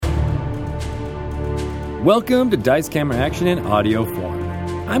Welcome to DiceCameraAction in audio form.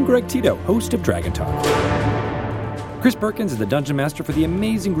 I'm Greg Tito, host of Dragon Talk. Chris Perkins is the dungeon master for the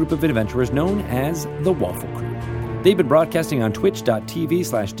amazing group of adventurers known as the Waffle Crew. They've been broadcasting on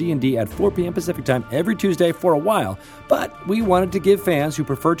twitch.tv/DND at 4 p.m. Pacific time every Tuesday for a while, but we wanted to give fans who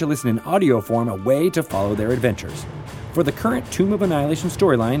prefer to listen in audio form a way to follow their adventures. For the current Tomb of Annihilation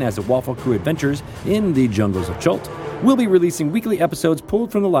storyline as the Waffle Crew adventures in the jungles of Chult, we'll be releasing weekly episodes pulled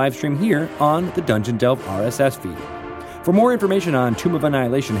from the live stream here on the Dungeon Delve RSS feed. For more information on Tomb of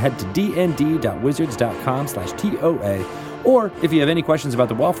Annihilation, head to dnd.wizards.com/TOA, or if you have any questions about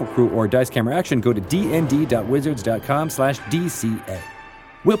the Waffle Crew or DiceCameraAction, go to dnd.wizards.com/DCA.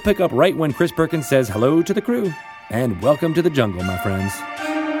 We'll pick up right when Chris Perkins says hello to the crew, and welcome to the jungle, my friends.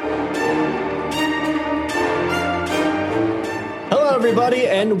 Hello, everybody,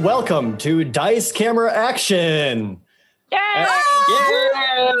 and welcome to DiceCameraAction. Yay! Yeah!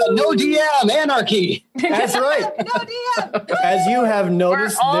 No DM, anarchy. That's right. No DM. As you have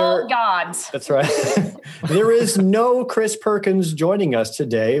noticed, We're all gods. That's right. There is no Chris Perkins joining us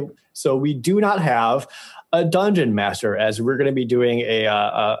today, so we do not have a dungeon master, as we're going to be doing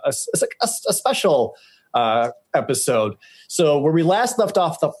a special episode. So where we last left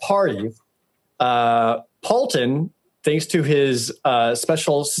off the party, Paulton, thanks to his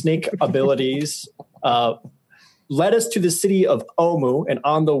special snake abilities, led us to the city of Omu, and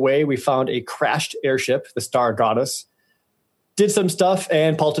on the way we found a crashed airship, the Star Goddess, did some stuff,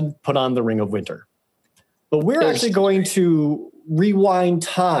 and Paulton put on the Ring of Winter. But we're actually going to rewind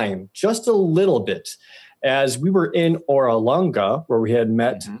time just a little bit, as we were in Oralunga, where we had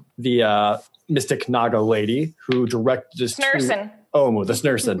met the Mystic Naga lady who directed us to Omu, the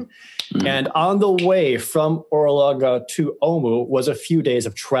Snursen. And on the way from Oralunga to Omu was a few days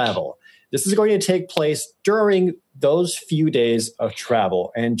of travel. This is going to take place during those few days of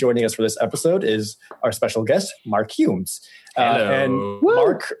travel. And joining us for this episode is our special guest, Mark Hulmes. And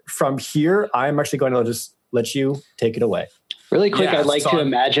Mark, from here, I'm actually going to just let you take it away. Really quick, I'd like to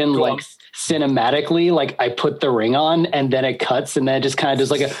imagine, like, cinematically, like, I put the ring on, and then it cuts, and then it just kind of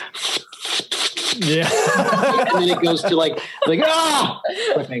does, like, a... Yeah. And then it goes to, like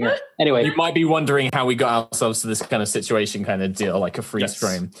cliffhanger. Anyway. You might be wondering how we got ourselves to this kind of situation kind of deal, like a freeze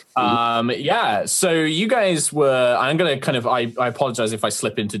frame. So you guys were... I'm going to kind of... I apologize if I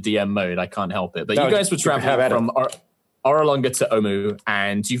slip into DM mode. I can't help it. But you guys were traveling from... Oralunga to Omu,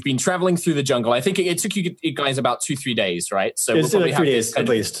 and you've been traveling through the jungle. I think it took you guys about 2-3 days, right? So it's we'll like 3 days at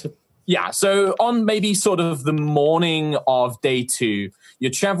least. Yeah, so on maybe sort of the morning of day 2,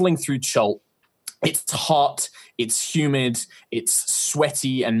 you're traveling through Chult. It's hot, it's humid, it's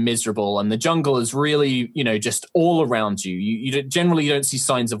sweaty and miserable, and the jungle is really, just all around you. You generally don't see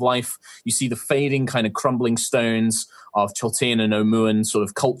signs of life. You see the fading, kind of crumbling stones of Chultian and Omuan sort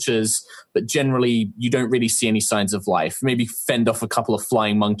of cultures, but generally you don't really see any signs of life. Maybe fend off a couple of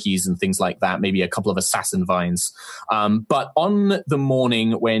flying monkeys and things like that, maybe a couple of assassin vines. But on the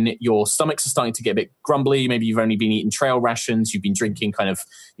morning when your stomachs are starting to get a bit grumbly, maybe you've only been eating trail rations, you've been drinking kind of,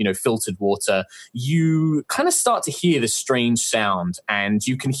 filtered water, you kind of start to hear this strange sound, and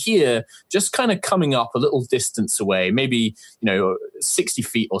you can hear just kind of coming up a little distance away, maybe, 60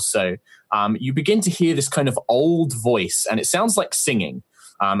 feet or so. You begin to hear this kind of old voice, and it sounds like singing.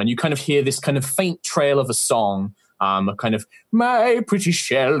 And you kind of hear this kind of faint trail of a song, a kind of, my pretty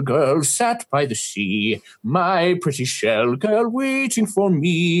shell girl sat by the sea, my pretty shell girl waiting for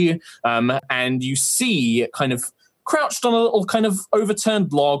me. And you see kind of crouched on a little kind of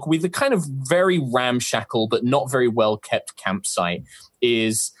overturned log with a kind of very ramshackle but not very well kept campsite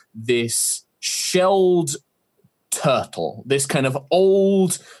is this shelled turtle, this kind of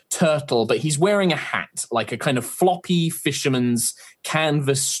old turtle, but he's wearing a hat, like a kind of floppy fisherman's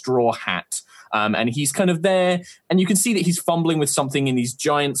canvas straw hat. And he's kind of there, and you can see that he's fumbling with something in these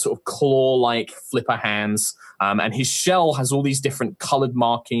giant sort of claw-like flipper hands. And his shell has all these different colored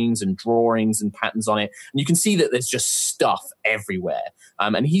markings and drawings and patterns on it. And you can see that there's just stuff everywhere.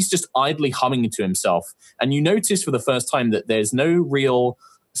 And he's just idly humming to himself. And you notice for the first time that there's no real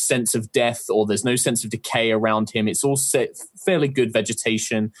sense of death, or there's no sense of decay around him. It's all fairly good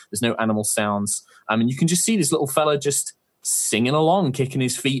vegetation. There's no animal sounds. And you can just see this little fella just singing along, kicking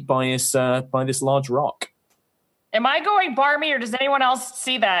his feet by this large rock. Am I going barmy, or does anyone else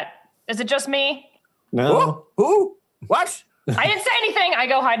see that? Is it just me? No. Who? What? I didn't say anything. I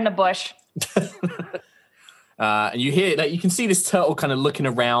go hide in a bush. And you hear, like, you can see this turtle kind of looking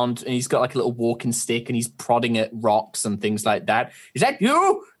around, and he's got like a little walking stick, and he's prodding at rocks and things like that. Is that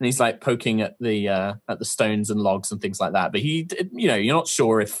you? And he's like poking at the stones and logs and things like that. But he, you're not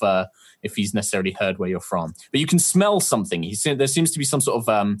sure if if he's necessarily heard where you're from. But you can smell something. There seems to be some sort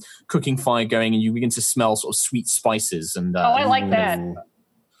of cooking fire going, and you begin to smell sort of sweet spices. And I like that.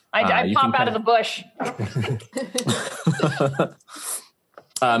 I pop out of the bush.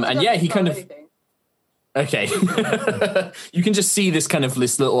 And yeah, he kind of... Okay. You can just see this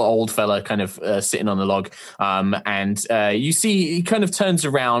little old fella kind of sitting on the log. And you see he kind of turns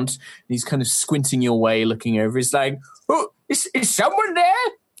around and he's kind of squinting your way, looking over. He's like, oh, is someone there?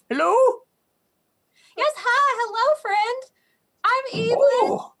 Hello? Yes, hi. Hello, friend. I'm Evelyn.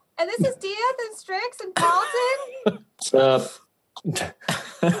 Oh. And this is Diaz and Strix and Paulton. What's up?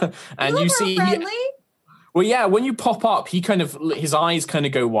 And you see... Well, yeah, when you pop up, his eyes kind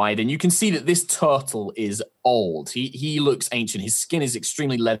of go wide, and you can see that this turtle is old. He looks ancient. His skin is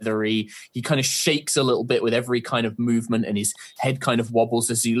extremely leathery. He kind of shakes a little bit with every kind of movement, and his head kind of wobbles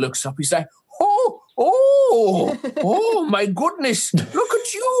as he looks up. He's like, oh, my goodness, look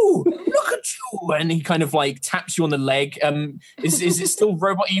at you. And he kind of like taps you on the leg. Is it still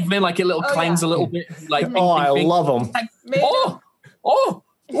Robot Evelyn? Like it clangs a little bit. Like, I love him. Like,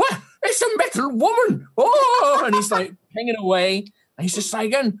 what? It's a metal woman. Oh, and he's like hanging away. And he's just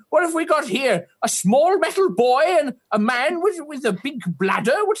like, and what have we got here? A small metal boy and a man with a big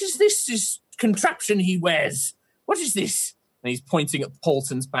bladder? What is this contraption he wears? What is this? And he's pointing at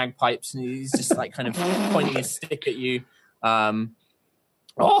Paulton's bagpipes, and he's just like kind of pointing his stick at you. Not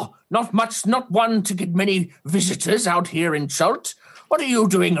one to get many visitors out here in Chult. What are you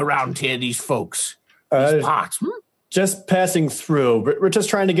doing around here, these folks? These parts, Just passing through. We're just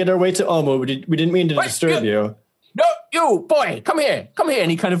trying to get our way to Omo. We didn't mean to disturb you. No, you, boy, come here.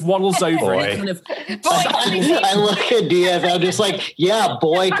 And he kind of waddles over. Boy. And he kind of, I look at Diaz. I'm just like, yeah,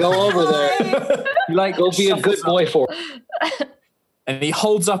 boy, go over there. Go be a good boy for him. And he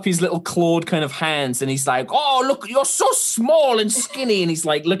holds up his little clawed kind of hands, and he's like, oh, look, you're so small and skinny. And he's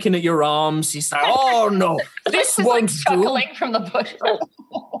like looking at your arms. He's like, oh, no, this won't do. Chuckling from the bush.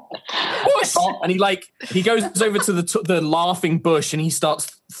 And he goes over to the laughing bush, and he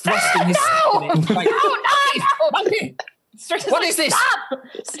starts thrusting his stick in it. Like, monkey! What is this?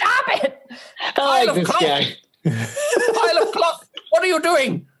 Stop it! I like this guy. Pile of cloth. What are you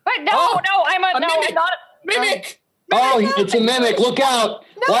doing? Wait, I'm not mimic. Oh, it's a mimic. Look out.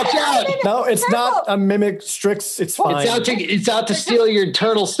 Watch out. No, it's not a mimic, Strix. It's fine. It's out to steal your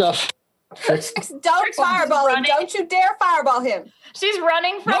turtle stuff. Don't fireball him. Don't you dare fireball him. She's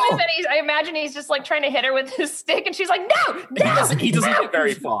running from him, and I imagine he's just like trying to hit her with his stick, and she's like, no. He doesn't get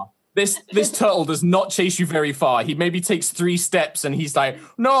very far. This turtle does not chase you very far. He maybe takes 3 steps, and he's like,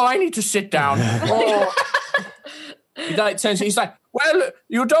 no, I need to sit down. He turns and he's like, well,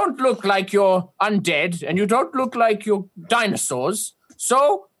 you don't look like you're undead, and you don't look like you're dinosaurs.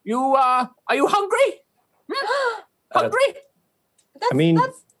 So are you hungry? Hungry?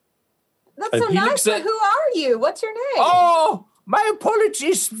 That's so nice, but who are you? What's your name? Oh, my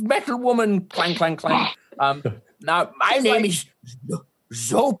apologies, metal woman. Clang, clang, clang. Now, my name is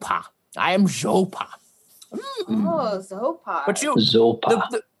Zopa. I am Zopa. Oh, Zopar. But you...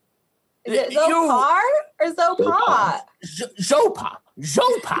 Zopa. Is it Zopar or Zopa? Zopa.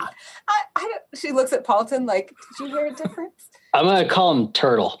 I don't, she looks at Paulton like, did you hear a difference? I'm going to call him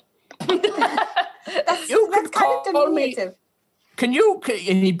Turtle. That's kind of diminutive. And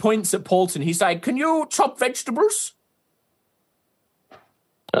he points at Paulton. He's like, can you chop vegetables?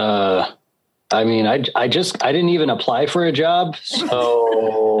 I didn't even apply for a job, so...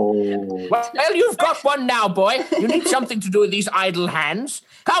 Well, you've got one now, boy. You need something to do with these idle hands.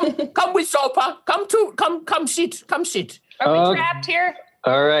 Come with Zopa. Come sit. Are we trapped here?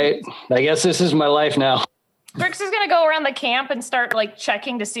 All right. I guess this is my life now. Brix is going to go around the camp and start like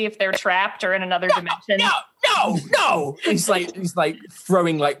checking to see if they're trapped or in another dimension. No. He's like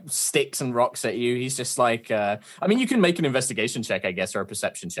throwing like sticks and rocks at you. He's just like, you can make an investigation check, I guess, or a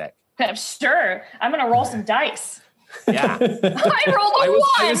perception check. Sure. I'm going to roll some dice. Yeah. I rolled a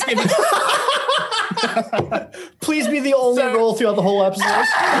 1. Please be the only roll throughout the whole episode.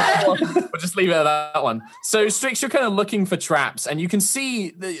 We'll just leave it at that one. So, Strix, you're kind of looking for traps, and you can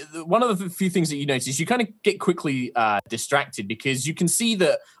see one of the few things that you notice, you kind of get quickly distracted because you can see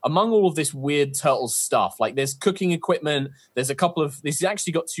that among all of this weird turtle stuff, like there's cooking equipment, there's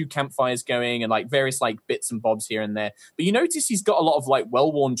actually got 2 campfires going and like various like bits and bobs here and there. But you notice he's got a lot of like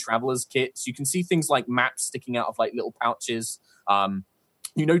well-worn traveler's kits. You can see things like maps sticking out of like little pouches.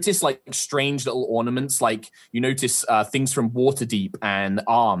 You notice like strange little ornaments, like you notice things from Waterdeep and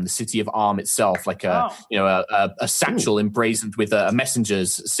Arm, the city of Arm itself, like a satchel emblazoned with a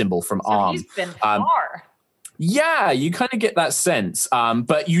messenger's symbol from Arm. He's been far. Yeah, you kind of get that sense,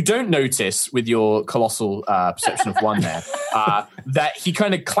 but you don't notice with your colossal perception of 1 there that he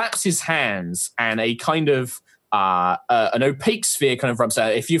kind of claps his hands and a kind of an opaque sphere kind of rubs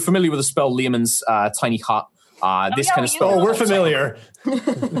out. If you're familiar with the spell Leomund's Tiny Hut, this kind of spell. Oh, we're familiar.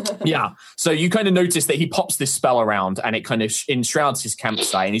 Yeah. So you kind of notice that he pops this spell around and it kind of enshrouds his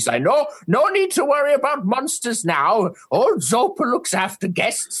campsite. And he's like, no need to worry about monsters now. Old Zopa looks after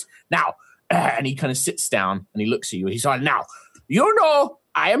guests. Now, and he kind of sits down and he looks at you. He's like, now, you know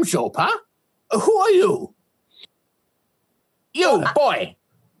I am Zopa. Who are you? You, boy.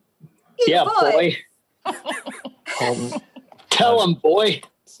 Yeah, boy. Tell him, boy.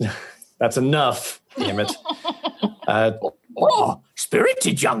 That's enough. Damn it.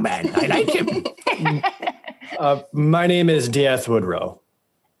 Spirited young man. I like him. My name is Dieth Woodrow.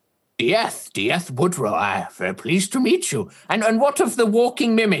 Dieth Woodrow. Very pleased to meet you. And what of the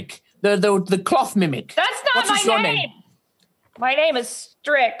walking mimic? The cloth mimic. That's not my name. My name is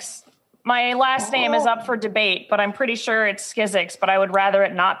Strix. My last name is up for debate, but I'm pretty sure it's Skizix, but I would rather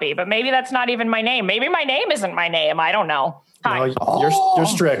it not be. But maybe that's not even my name. Maybe my name isn't my name. I don't know. Hi. No, you're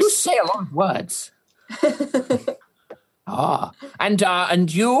Strix. You say a lot of words.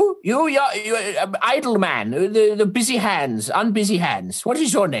 And you idle man, the busy hands, unbusy hands. What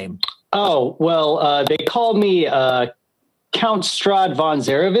is your name? Oh, well, they call me Count Strahd von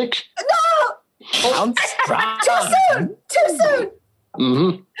Zarevich. No! Count Strahd. Too soon!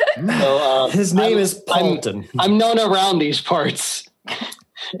 Mm-hmm. So, his name is Paulton. I'm known around these parts.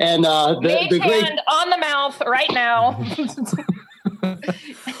 And the great hand on the mouth right now.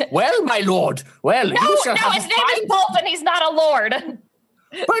 Well, my lord. Well, No, his name is Paulton. He's not a lord.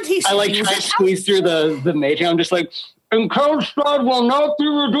 But he's. I like try to squeeze through the mage. I'm just like, and Count Strahd will not be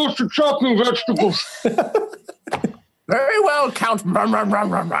reduced to chopping vegetables. Very well, Count.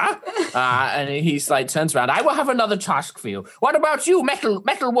 And he's like turns around. I will have another task for you. What about you,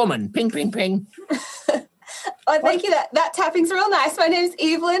 metal woman? Ping, ping, ping. Oh, thank you. That tapping's real nice. My name's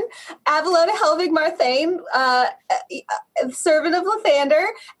Evelyn Avalona Helvig Marthane, servant of Lathander,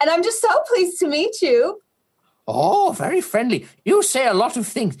 and I'm just so pleased to meet you. Oh, very friendly. You say a lot of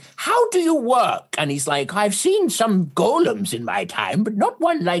things. How do you work? And he's like, I've seen some golems in my time, but not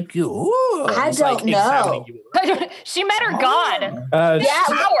one like you. I don't know. She met her god. Yeah.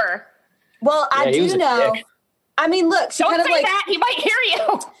 Power. Well, I do know. Dick. I mean, look, she Don't kind of say like that. He might hear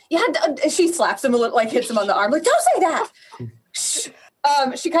you. Yeah, she slaps him a little, like hits him on the arm, like don't say that.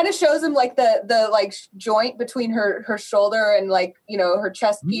 She kind of shows him like the like joint between her shoulder and like her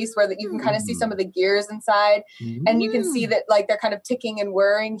chest piece where you can kind of see some of the gears inside, and you can see that like they're kind of ticking and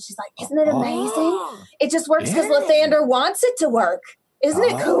whirring. She's like, "Isn't it amazing? It just works because Lathander wants it to work. Isn't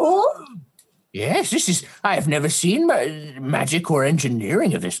it cool?" Yes, I have never seen magic or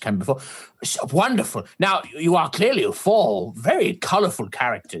engineering of this kind before. So wonderful. Now, you are clearly 4 very colorful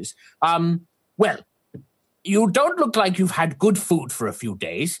characters. Well, you don't look like you've had good food for a few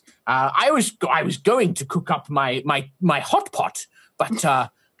days. I was going to cook up my hot pot, but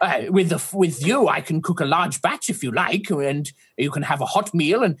with you, I can cook a large batch if you like, and you can have a hot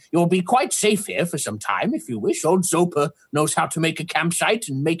meal, and you'll be quite safe here for some time if you wish. Old Zopa knows how to make a campsite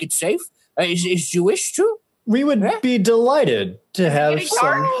and make it safe. Is you wish to? We would be delighted to have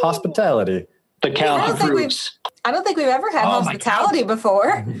some hospitality. The Count approves. I don't think we've ever had hospitality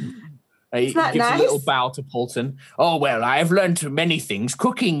before. He gives a little bow to Paulton. Oh, well, I've learned many things.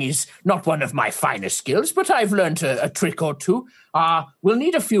 Cooking is not one of my finest skills, but I've learned a trick or two. We'll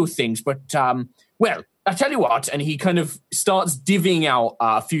need a few things, but, well, I'll tell you what. And he kind of starts divvying out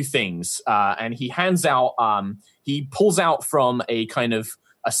a few things, and he hands out, he pulls out from a kind of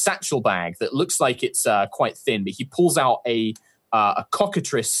a satchel bag that looks like it's quite thin, but he pulls out a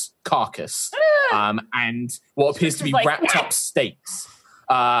cockatrice carcass and what appears to be wrapped up steaks.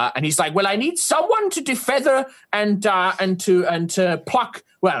 And he's like, well, I need someone to defeather and to pluck,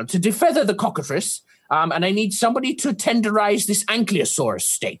 well, to defeather the cockatrice. And I need somebody to tenderize this ankylosaurus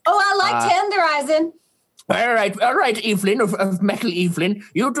steak. Oh, I like tenderizing. All right, Evelyn, of Metal Evelyn,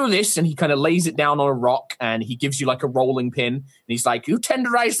 you do this. And he kind of lays it down on a rock and he gives you like a rolling pin. And he's like, you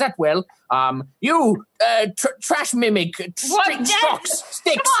tenderize that well. You trash mimic, sticks.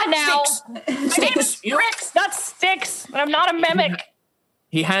 Come on now. My name is Strix, not Sticks. I'm not a mimic.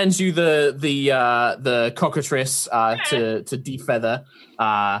 He hands you the cockatrice to defeather,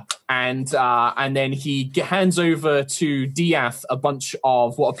 and then he hands over to Diath a bunch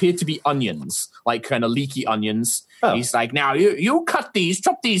of what appear to be onions, like kind of leaky onions. Oh. He's like, now you cut these,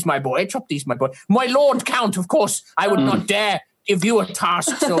 chop these, my boy. My Lord Count, of course, I would not dare give you a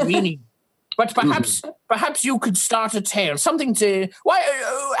task so meaning. But perhaps you could start a tale, something to. Why?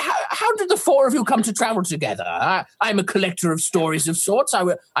 how did the four of you come to travel together? I'm a collector of stories of sorts.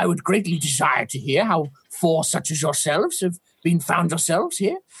 I would greatly desire to hear how four such as yourselves have been found yourselves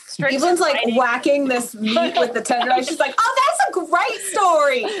here. Evelyn's like whacking this meat with the tenderizer. She's like, oh, that's a great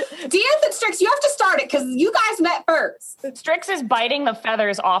story. Diaz and Strix, you have to start it because you guys met first. Strix is biting the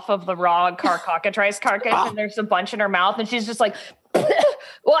feathers off of the raw cockatrice carcass, and there's a bunch in her mouth, and she's just like,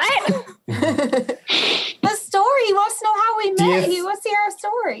 what? The story. He wants to know how we met. He wants to hear our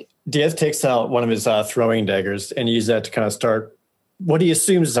story. Diaz takes out one of his throwing daggers and uses that to kind of start what he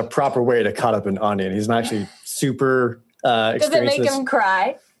assumes is a proper way to cut up an onion. He's not actually super Does it make him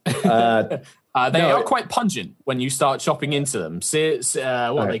cry? They are quite pungent when you start chopping into them. What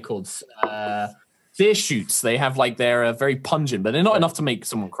are they called? Sear shoots. They have they're very pungent, but they're not enough to make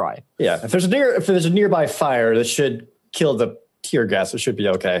someone cry. Yeah, if there's a nearby fire that should kill the tear gas, it should be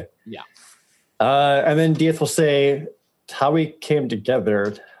okay. Yeah. And then Diaz will say how we came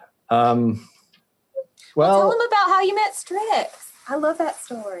together. Well, tell him about how you met Strix. I love that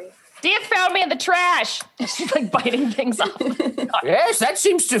story. Diaz found me in the trash. She's biting things off. Yes, that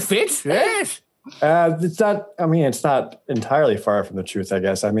seems to fit. Yes. It's not entirely far from the truth, I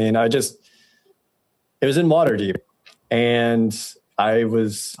guess. I mean, it was in Waterdeep, and I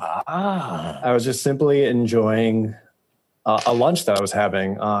was just simply enjoying a lunch that I was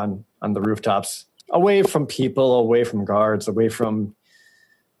having on the rooftops, away from people, away from guards, away from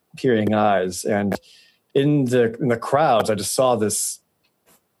peering eyes. And in the crowds, I just saw this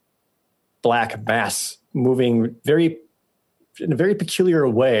black mass moving in a very peculiar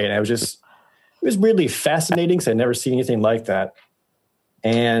way. And it was weirdly fascinating because I'd never seen anything like that.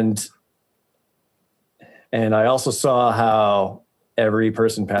 And I also saw how every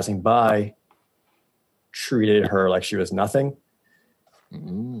person passing by treated her like she was nothing.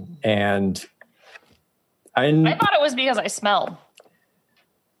 And I thought it was because I smelled.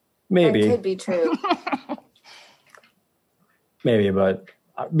 Maybe. That could be true. Maybe, but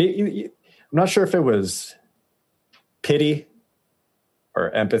I'm not sure if it was pity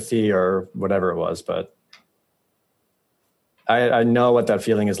or empathy or whatever it was, but I know what that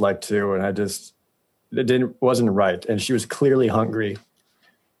feeling is like too, and it wasn't right, and she was clearly hungry.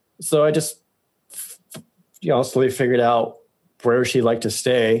 So I just slowly figured out where she'd like to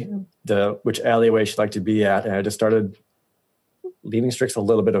stay, which alleyway she'd like to be at, and I just started leaving Strix a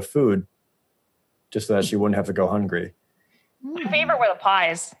little bit of food just so that she wouldn't have to go hungry. My favorite were the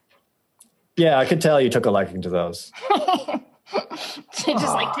pies. Yeah, I could tell you took a liking to those. She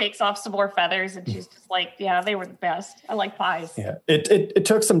just takes off some more feathers, and she's just yeah, they were the best. I like pies. Yeah, it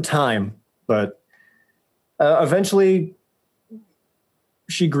took some time, but eventually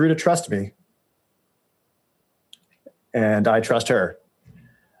she grew to trust me, and I trust her.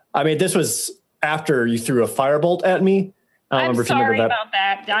 I mean, this was after you threw a firebolt at me. I'm sorry about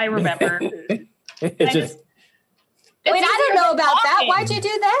that. I remember. I don't know about that. Why'd you do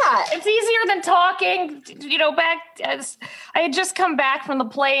that? It's easier than talking. I had just come back from the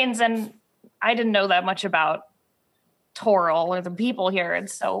plains, and I didn't know that much about Tortle or the people here, and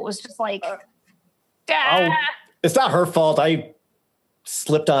so it was just it's not her fault. I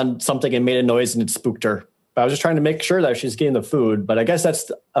slipped on something and made a noise, and it spooked her. I was just trying to make sure that she's getting the food, but I guess that's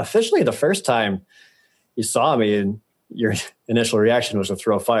officially the first time you saw me, and your initial reaction was to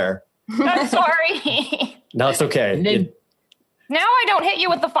throw fire. I'm sorry. No, it's okay. Now I don't hit you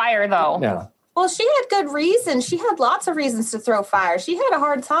with the fire, though. Yeah. Well, she had good reasons. She had lots of reasons to throw fire. She had a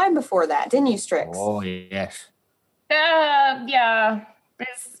hard time before that, didn't you, Strix? Oh, yes. Yeah.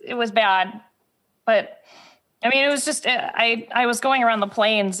 It was bad. But, I mean, it was just, I was going around the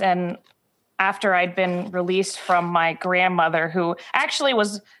plains, and after I'd been released from my grandmother, who actually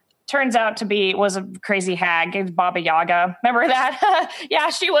turns out to was a crazy hag. It was Baba Yaga. Remember that? Yeah,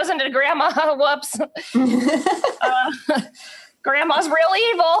 she wasn't a grandma. Whoops. Grandma's real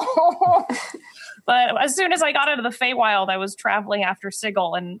evil. But as soon as I got into the Feywild, I was traveling after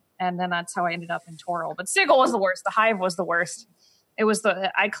Sigil, and then that's how I ended up in Tortle. But Sigil was the worst. The Hive was the worst. It was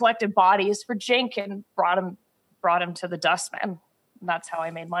I collected bodies for Jink and brought him to the Dustman. And that's how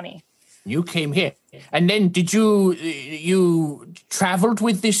I made money. You came here, and then did you traveled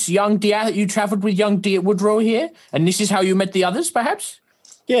with this young Diaz? You traveled with young Woodrow here, and this is how you met the others, perhaps?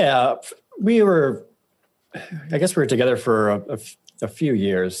 Yeah, I guess we were together for a few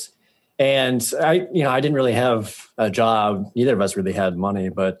years, and I didn't really have a job. Neither of us really had money,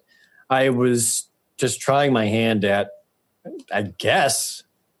 but I was just trying my hand at, I guess,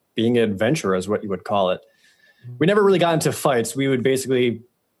 being an adventurer is what you would call it. We never really got into fights. We would basically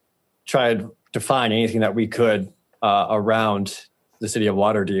tried to find anything that we could around the city of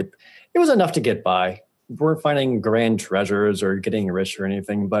Waterdeep. It was enough to get by. weren't finding grand treasures or getting rich or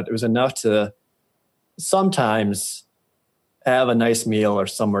anything, but it was enough to sometimes have a nice meal or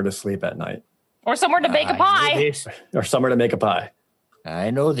somewhere to sleep at night. Or somewhere to bake a pie. Or somewhere to make a pie.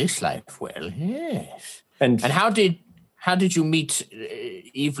 I know this life well, yes. And how did you meet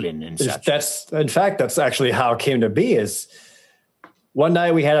Evelyn and such? That's actually how it came to be. Is one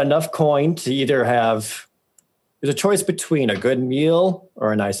night we had enough coin to either have, there's a choice between a good meal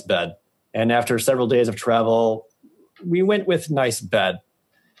or a nice bed. And after several days of travel, we went with nice bed.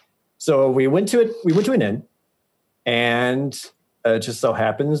 So we went to an inn, and it just so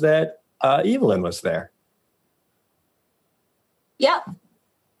happens that Evelyn was there. Yep.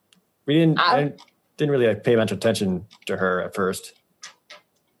 I didn't really pay much attention to her at first.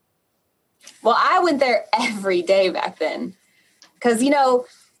 Well, I went there every day back then. Because,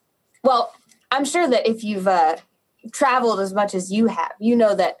 I'm sure that if you've traveled as much as you have, you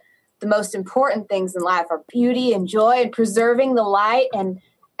know that the most important things in life are beauty and joy and preserving the light. And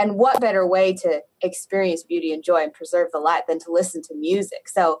what better way to experience beauty and joy and preserve the light than to listen to music?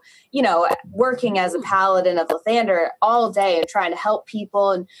 So, working as a paladin of Lathander all day and trying to help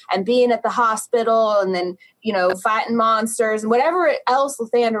people and being at the hospital and then, fighting monsters and whatever else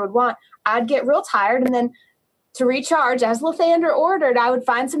Lathander would want, I'd get real tired. And then to recharge, as Lathander ordered, I would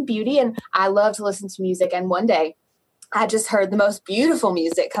find some beauty, and I love to listen to music. And one day I just heard the most beautiful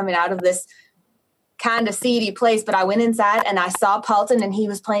music coming out of this kind of seedy place, but I went inside and I saw Paulton, and he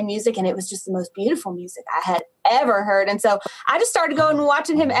was playing music, and it was just the most beautiful music I had ever heard. And so I just started going and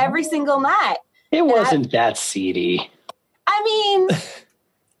watching him every single night. It wasn't that seedy. I mean,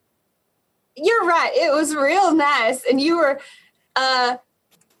 you're right. It was real nice. And you were...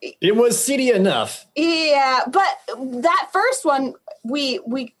 It was seedy enough. Yeah, but that first one,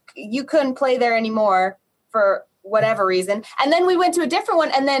 you couldn't play there anymore for whatever reason. And then we went to a different one,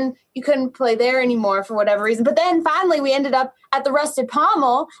 and then you couldn't play there anymore for whatever reason. But then finally we ended up at the Rusted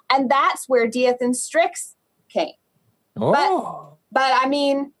Pommel, and that's where Dieth and Strix came. Oh. But I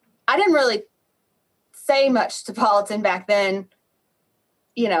mean, I didn't really say much to Paulton back then.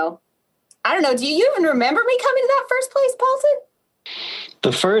 I don't know. Do you even remember me coming to that first place, Paulton?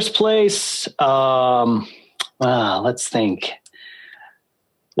 The first place, let's think.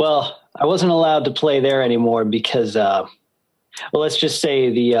 Well, I wasn't allowed to play there anymore because, let's just say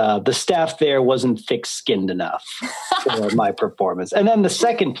the staff there wasn't thick-skinned enough for my performance. And then the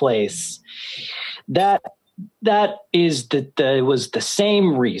second place, that was the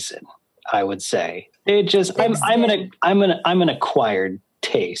same reason, I would say. It just I'm an acquired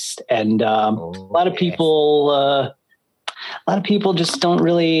taste, and a lot of people just don't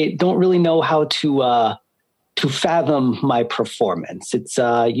really know how to fathom my performance. It's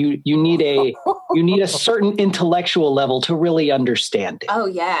you need a certain intellectual level to really understand it. Oh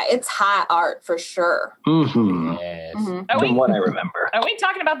yeah, it's high art for sure. Mm-hmm. Yes. Mm-hmm. From what I remember. Are we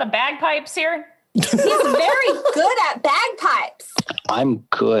talking about the bagpipes here? He's very good at bagpipes. I'm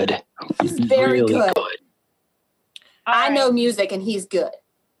good. He's very really good. I right. know music, and he's good.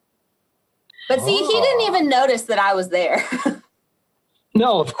 But see, he didn't even notice that I was there.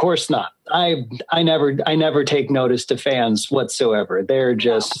 No, of course not. I never take notice to fans whatsoever. They're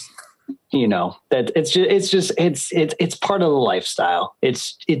just, that it's part of the lifestyle.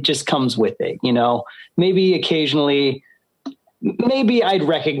 It just comes with it, Maybe occasionally, I'd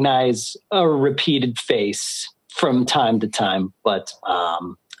recognize a repeated face from time to time, but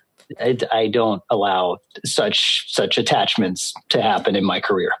I don't allow such attachments to happen in my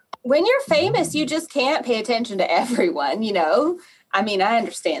career. When you're famous, you just can't pay attention to everyone, I mean, I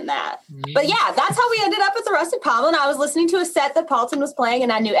understand that. But yeah, that's how we ended up at the Rusted Pommel. And I was listening to a set that Paulton was playing,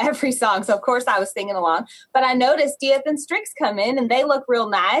 and I knew every song. So, of course, I was singing along. But I noticed Dieth and Strix come in, and they look real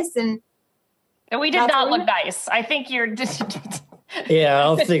nice. And we did not look nice. I think you're just... Yeah, I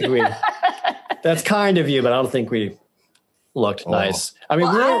don't think we... That's kind of you, but I don't think we looked nice. I mean,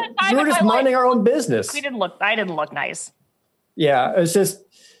 we were just minding our own business. I didn't look nice. Yeah, it's just...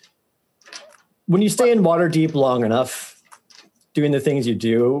 When you stay in Waterdeep long enough, doing the things you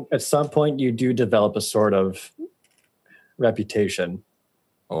do, at some point you do develop a sort of reputation.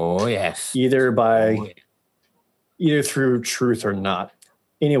 Oh, yes. Either through truth or not.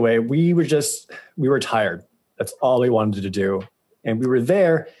 Anyway, we were tired. That's all we wanted to do. And we were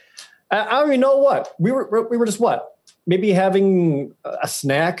there. I don't even know what. We were just what? Maybe having a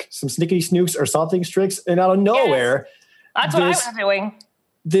snack, some snickety snooks or something, Strix, and out of nowhere. Yes. That's what I was doing.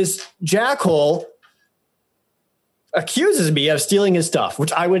 This jackhole accuses me of stealing his stuff,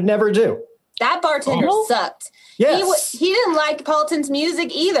 which I would never do. That bartender sucked. Yes. He didn't like Paulton's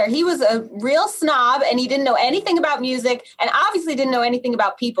music either. He was a real snob, and he didn't know anything about music, and obviously didn't know anything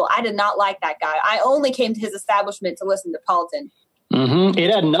about people. I did not like that guy. I only came to his establishment to listen to Paulton. Mm-hmm.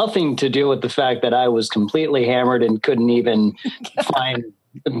 It had nothing to do with the fact that I was completely hammered and couldn't even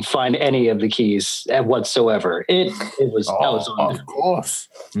find any of the keys whatsoever. It was of course.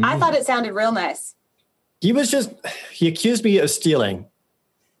 I thought it sounded real nice. He accused me of stealing,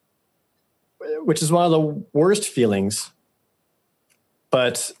 which is one of the worst feelings.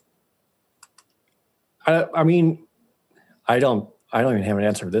 But I mean, I don't even have an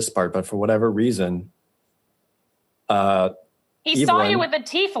answer for this part, but for whatever reason, he saw you with a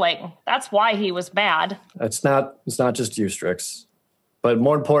tiefling. That's why he was mad. It's not just you, Strix. But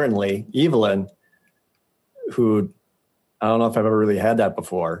more importantly, Evelyn, who I don't know if I've ever really had that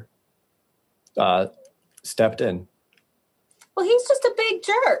before, stepped in. Well, he's just a big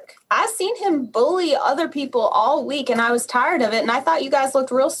jerk. I've seen him bully other people all week, and I was tired of it. And I thought you guys looked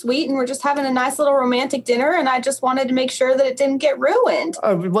real sweet, and we're just having a nice little romantic dinner, and I just wanted to make sure that it didn't get ruined.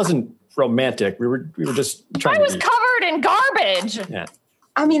 It wasn't romantic. We were just trying. I was covered in garbage. Yeah.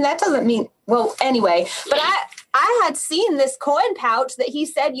 I mean, that doesn't mean, well, anyway, but I had seen this coin pouch that he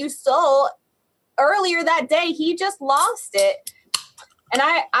said you stole earlier that day. He just lost it. And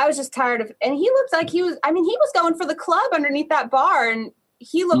I was just tired of, and he looked like he was going for the club underneath that bar, and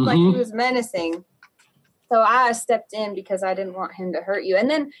he looked like he was menacing. So I stepped in because I didn't want him to hurt you. And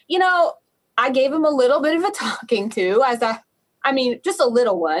then, I gave him a little bit of a talking to, just a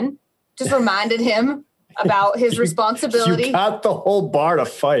little one, just reminded him about his responsibility. You got the whole bar to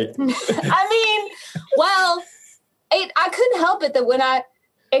fight. I couldn't help it that when I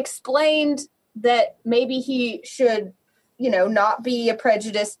explained that maybe he should, not be a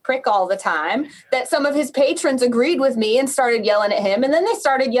prejudiced prick all the time, that some of his patrons agreed with me and started yelling at him. And then they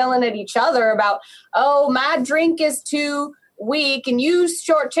started yelling at each other about, oh, my drink is too weak and you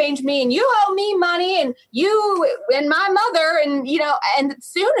shortchange me and you owe me money and you and my mother. And, and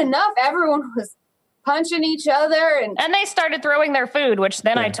soon enough, everyone was punching each other. And they started throwing their food, which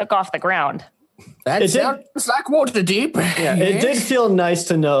then I took off the ground. That sounds like Waterdeep. Yeah, it did feel nice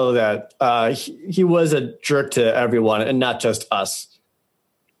to know that he was a jerk to everyone and not just us.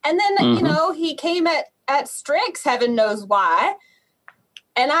 And then, he came at Strix, heaven knows why.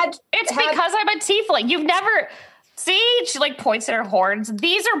 And it's because I'm a tiefling. You've never... See, she points at her horns.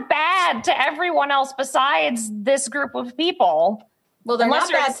 These are bad to everyone else besides this group of people. Well, they're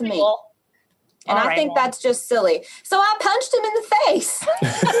not bad to me. And I think that's just silly. So I punched him in the face.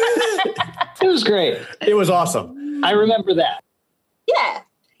 It was great. It was awesome. I remember that. Yeah.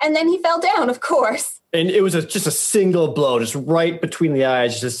 And then he fell down, of course. And it was just a single blow, just right between the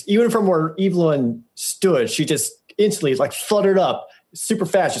eyes. Just even from where Evelyn stood, she just instantly fluttered up super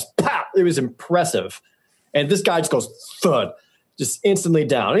fast. Just pop. It was impressive. And this guy just goes thud, just instantly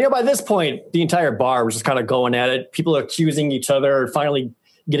down. And, by this point, the entire bar was just kind of going at it. People accusing each other, finally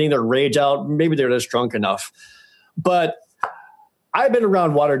getting their rage out. Maybe they're just drunk enough. But I've been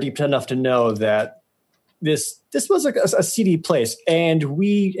around Waterdeep enough to know that this was a seedy place, and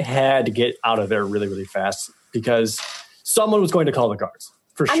we had to get out of there really, really fast because someone was going to call the guards.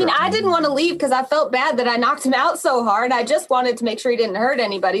 For sure. I didn't want to leave because I felt bad that I knocked him out so hard. I just wanted to make sure he didn't hurt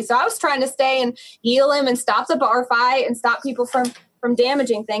anybody. So I was trying to stay and heal him and stop the bar fight and stop people from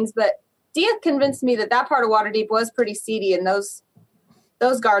damaging things. But Dia convinced me that part of Waterdeep was pretty seedy, and those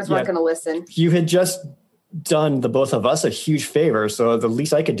guards weren't going to listen. You had just done the both of us a huge favor, so the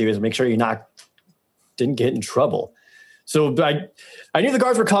least I could do is make sure you didn't get in trouble. So I knew the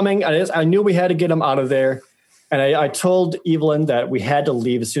guards were coming. I knew we had to get them out of there. And I told Evelyn that we had to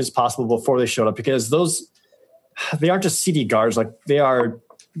leave as soon as possible before they showed up because they aren't just seedy guards. They're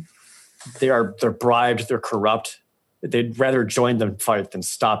bribed. They're corrupt. They'd rather join the fight than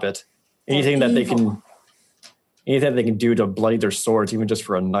stop it. Anything that they can do to bloody their swords, even just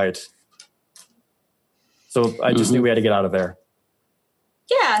for a night. So I just knew we had to get out of there.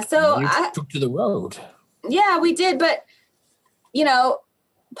 Yeah. So I took to the road. Yeah, we did. But,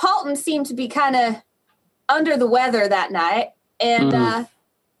 Paulton seemed to be kind of under the weather that night, and I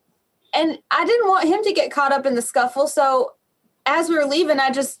didn't want him to get caught up in the scuffle. So as we were leaving,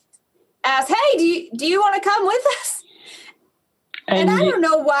 I just asked, "Hey, do you want to come with us?" And I don't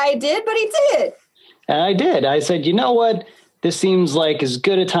know why I did, but he did. And I did. I said, "You know what? This seems like as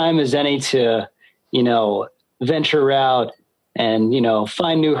good a time as any to, venture out and,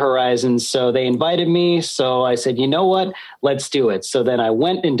 find new horizons." So they invited me. So I said, you know what, let's do it. So then I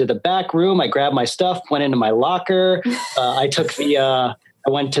went into the back room. I grabbed my stuff, went into my locker. I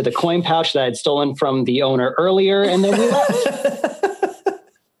went to the coin pouch that I had stolen from the owner earlier. And then we left.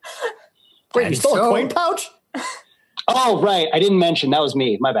 Wait, you stole a coin pouch? Oh, right. I didn't mention. That was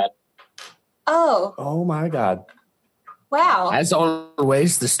me. My bad. Oh, Oh my god. wow. As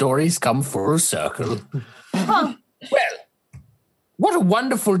always, the stories come full circle. Huh. Well, what a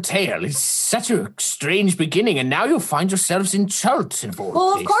wonderful tale. It's such a strange beginning, and now you'll find yourselves in Chult.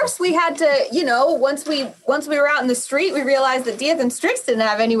 Well, of course we had to, once we were out in the street, we realized that Diaz and Strix didn't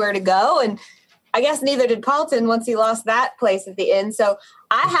have anywhere to go, and I guess neither did Paulton once he lost that place at the inn. So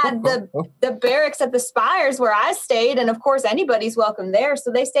I had the barracks at the Spires where I stayed, and of course anybody's welcome there.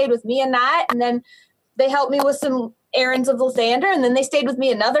 So they stayed with me a night, and then they helped me with some errands of Lysander, and then they stayed with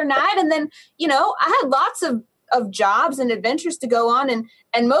me another night, and then, I had lots of jobs and adventures to go on, and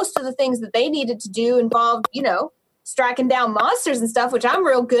most of the things that they needed to do involved, striking down monsters and stuff, which I'm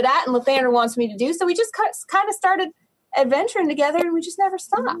real good at, and Lysander wants me to do. So we just kind of started adventuring together, and we just never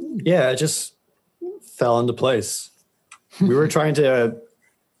stopped. Yeah, it just fell into place. We were trying to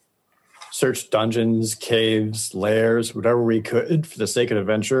search dungeons, caves, lairs, whatever we could for the sake of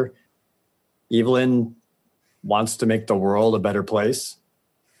adventure. Evelyn wants to make the world a better place.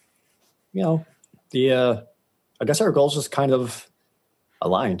 I guess our goals just kind of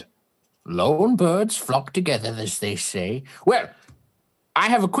aligned. Lone birds flock together, as they say. Well, I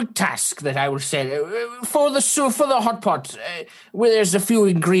have a quick task that I will say for the hot pot. Where there's a few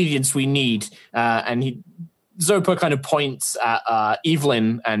ingredients we need, and Zopa kind of points at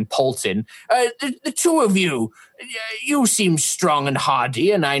Evelyn and Paulton. The two of you, you seem strong and hardy,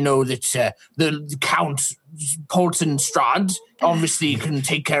 and I know that the Count Paulton Strahd obviously can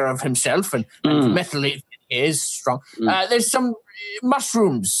take care of himself, and methylate is strong. There's some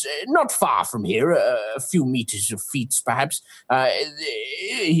mushrooms not far from here, a few meters of feet perhaps.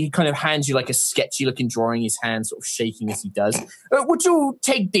 He kind of hands you like a sketchy looking drawing, his hand sort of shaking as he does. Would you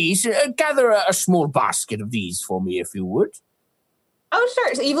take these, gather a small basket of these for me if you would? Oh,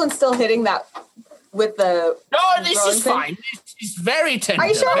 sure. So Evelyn's still hitting that with the... No, this is thing? fine. It's very tender. Are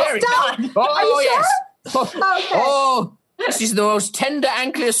you sure? Very Stop! Oh, Are you yes. sure? Okay. Oh, this is the most tender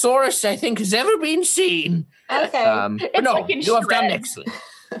ankylosaurus I think has ever been seen. Okay. But no, like in you have done shreds. excellent.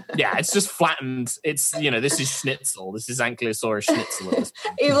 Yeah, it's just flattened. It's, this is Schnitzel. This is Ankylosaurus Schnitzel at this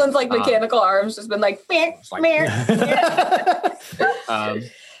point. Evelyn's mechanical arms just been like, meh, meh.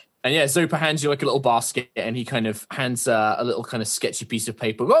 And yeah, Zopa hands you like a little basket, and he kind of hands a little kind of sketchy piece of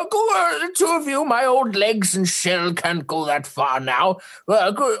paper. Go, the two of you. My old legs and shell can't go that far now.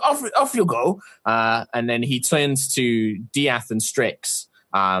 Go, off you go. And then he turns to Diath and Strix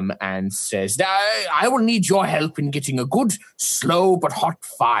and says, I will need your help in getting a good, slow but hot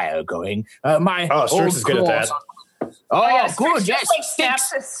fire going. Strix is good at that. Oh, yeah, good, Strix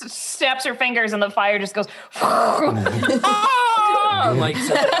yes. just, snaps her fingers, and the fire just goes...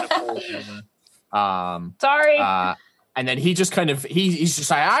 Sorry. And then he just kind of, he's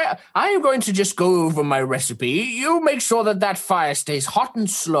just like, I am going to just go over my recipe. You make sure that fire stays hot and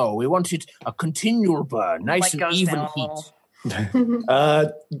slow. We want it a continual burn, nice and even heat.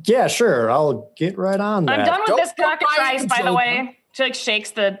 Yeah, sure. I'll get right on that. I'm done with Don't this go cockatrice, by the buying way. She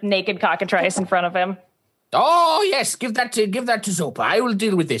shakes the naked cockatrice in front of him. Oh yes, give that to Zopa. I will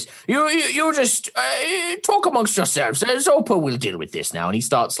deal with this. You just talk amongst yourselves. Zopa will deal with this now. And he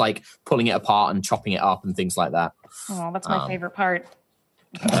starts like pulling it apart and chopping it up and things like that. Oh, that's my favorite part.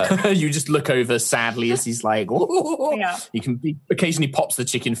 You just look over sadly as he's like, oh. Yeah. He occasionally pops the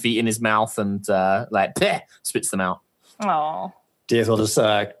chicken feet in his mouth and spits them out. Oh. Diaz will just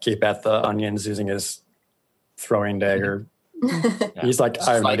keep at the onions using his throwing dagger. Yeah. He's like,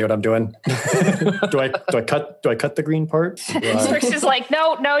 I have no idea what I'm doing. do I cut the green part? Strix is like,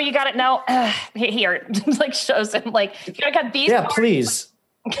 no, you got it. No, here, like shows him like, you gotta cut these. Yeah, parts. please.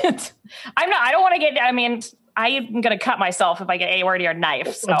 I don't want to get. I mean, I'm gonna cut myself if I get anywhere near a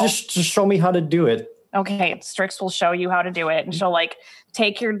knife. So just show me how to do it. Okay, Strix will show you how to do it, and she'll like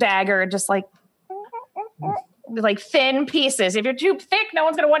take your dagger and just like thin pieces. If you're too thick, no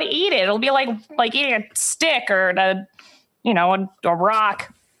one's gonna want to eat it. It'll be like eating a stick or a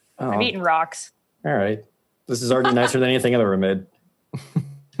rock. Oh. I've eaten rocks. All right. This is already nicer than anything I've ever made.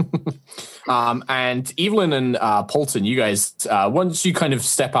 And Evelyn and Paulton, you guys, once you kind of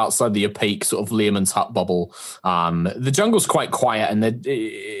step outside the opaque sort of Learman's Hut bubble, the jungle's quite quiet, and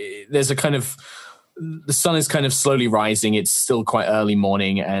there's a kind of... The sun is kind of slowly rising. It's still quite early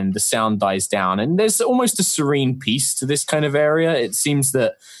morning, and the sound dies down. And there's almost a serene peace to this kind of area. It seems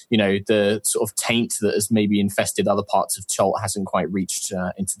that, the sort of taint that has maybe infested other parts of Chult hasn't quite reached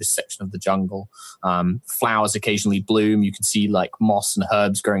into this section of the jungle. Flowers occasionally bloom. You can see like moss and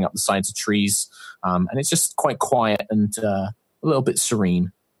herbs growing up the sides of trees. And it's just quite quiet and a little bit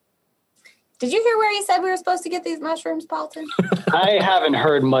serene. Did you hear where he said we were supposed to get these mushrooms, Paulton? I haven't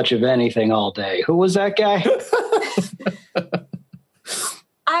heard much of anything all day. Who was that guy?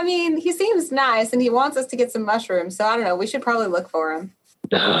 I mean, he seems nice, and he wants us to get some mushrooms. So I don't know. We should probably look for him.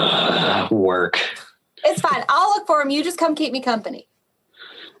 Work. It's fine. I'll look for him. You just come keep me company.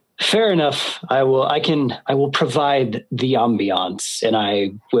 Fair enough. I will provide the ambiance, and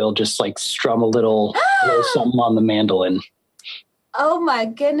I will just like strum a little something on the mandolin. Oh my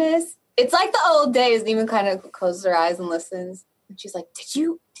goodness. It's like the old days. Neiman kind of closes her eyes and listens. And she's like, Did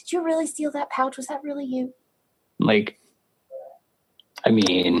you really steal that pouch? Was that really you? Like, I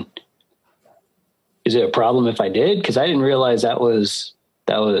mean, is it a problem if I did? Because I didn't realize that was.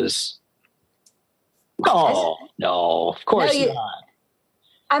 Oh no, of course not.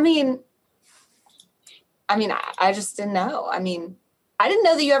 I mean, I just didn't know. I mean, I didn't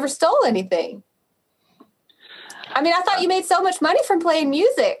know that you ever stole anything. I mean, I thought you made so much money from playing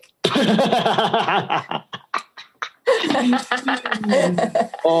music.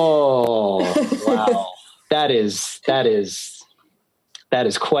 Oh, wow. That is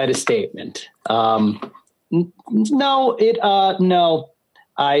quite a statement.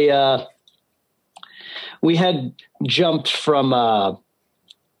 We had jumped from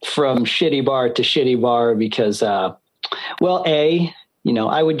shitty bar to shitty bar because, I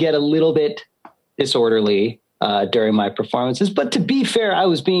would get a little bit disorderly during my performances, but to be fair, I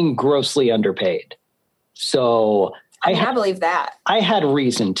was being grossly underpaid. So I believe that. I had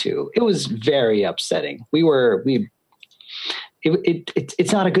reason to. It was very upsetting.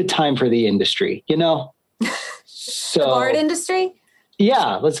 It's not a good time for the industry, you know? So the art industry?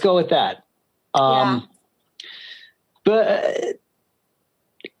 Yeah, let's go with that. But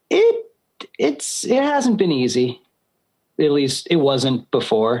it hasn't been easy. At least it wasn't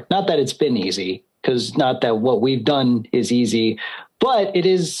before. Not that it's been easy, because not that what we've done is easy, but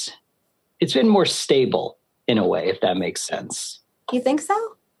it's been more stable in a way, if that makes sense. You think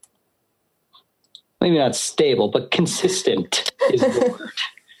so? Maybe not stable, but consistent is the word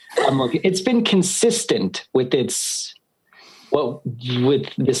I'm looking. It's been consistent with this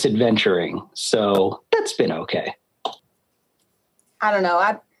adventuring. So that's been okay. I don't know.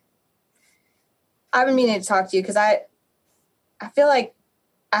 I've been meaning to talk to you because I feel like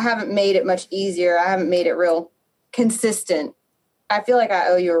I haven't made it much easier. I haven't made it real consistent. I feel like I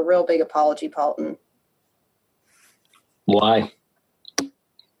owe you a real big apology, Paulton. Why?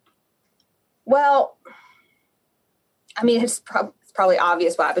 Well, I mean, it's probably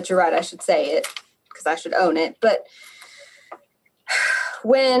obvious why, but you're right. I should say it because I should own it. But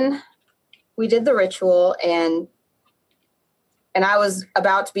when we did the ritual and I was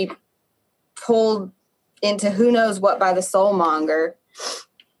about to be pulled into who knows what by the soulmonger,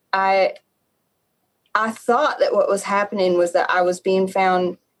 I thought that what was happening was that I was being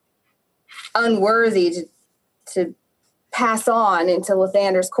found unworthy to pass on into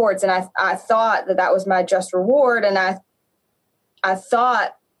Lathander's courts. And I thought that was my just reward. And I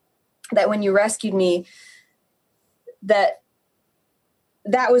thought that when you rescued me, that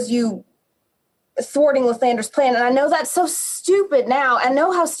was you thwarting Lathander's plan. And I know that's so stupid now. I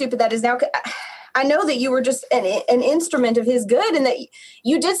know how stupid that is now. I know that you were just an instrument of his good and that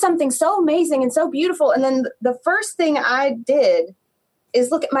you did something so amazing and so beautiful. And then the first thing I did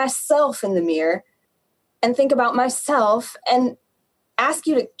is look at myself in the mirror and think about myself and ask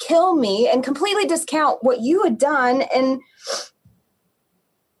you to kill me and completely discount what you had done. And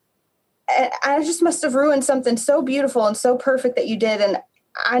I just must have ruined something so beautiful and so perfect that you did. And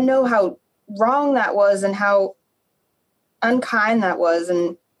I know how wrong that was and how unkind that was.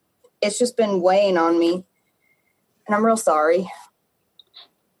 And it's just been weighing on me. And I'm real sorry.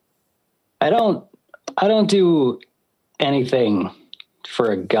 I don't do anything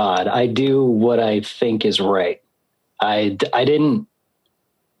for a god. I do what I think is right. I didn't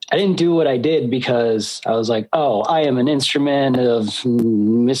do what I did because I was like, oh, I am an instrument of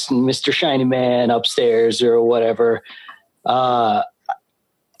Mr. Shiny Man upstairs or whatever. I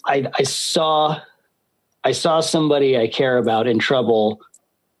saw somebody I care about in trouble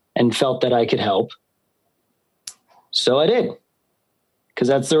and felt that I could help. So I did, because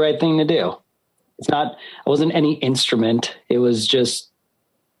that's the right thing to do. I wasn't any instrument. It was just,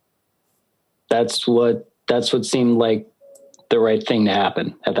 that's what seemed like the right thing to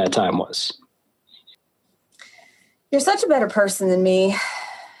happen at that time was. You're such a better person than me.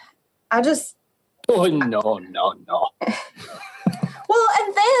 Oh, no. Well,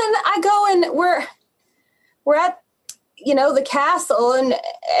 and then I go and we're at, the castle and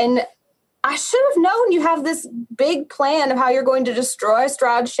I should have known you have this big plan of how you're going to destroy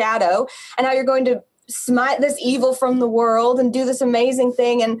Strahd's shadow and how you're going to smite this evil from the world and do this amazing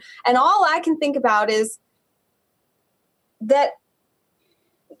thing. And all I can think about is that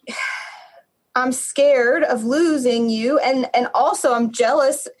I'm scared of losing you. And also I'm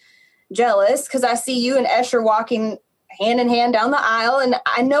jealous because I see you and Escher walking hand in hand down the aisle. And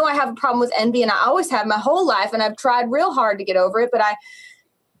I know I have a problem with envy, and I always have my whole life. And I've tried real hard to get over it, but I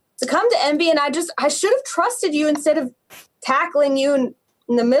succumbed to envy, and I should have trusted you instead of tackling you in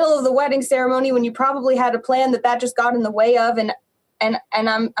the middle of the wedding ceremony when you probably had a plan that just got in the way of. And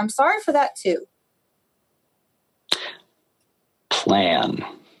I'm sorry for that too. Plan.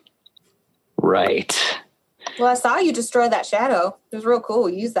 Right. Well, I saw you destroy that shadow. It was real cool.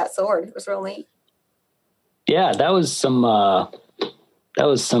 You used that sword. It was real neat. Yeah, that was some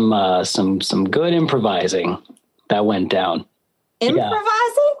good improvising that went down.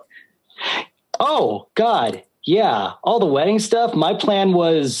 Improvising? Yeah. Oh God. Yeah. All the wedding stuff. My plan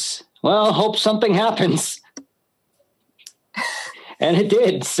was, well, hope something happens. And it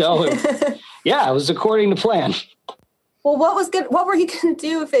did. So yeah, it was according to plan. Well, what were you going to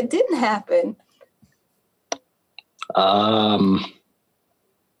do if it didn't happen?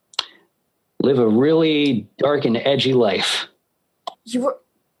 Live a really dark and edgy life. You were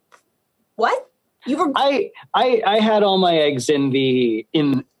what? You were I had all my eggs in the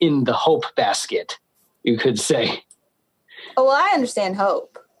hope basket, you could say. Oh, well, I understand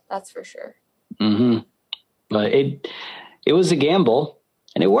hope. That's for sure. Mm-hmm. But it was a gamble,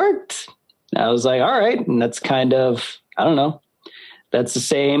 and it worked. I was like, all right, and that's kind of, I don't know. That's the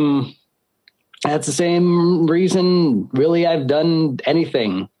same reason really I've done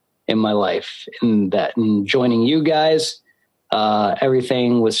anything in my life, in joining you guys,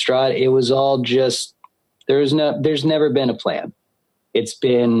 everything with Strahd, it was all just, there's never been a plan. It's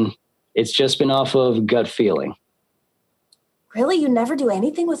just been off of gut feeling. Really? You never do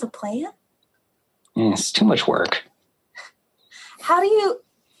anything with a plan? Yeah, it's too much work. How do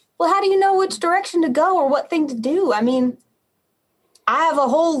you know which direction to go or what thing to do? I mean, I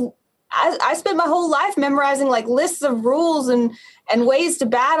spent my whole life memorizing like lists of rules and ways to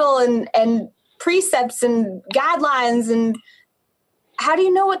battle and precepts and guidelines. And how do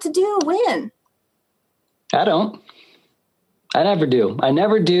you know what to do when? I don't. I never do. I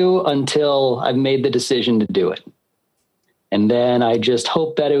never do until I've made the decision to do it. And then I just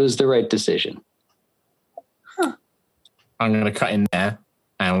hope that it was the right decision. Huh. I'm going to cut in there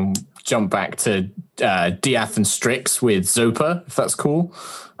and jump back to Diath and Strix with Zopa, if that's cool.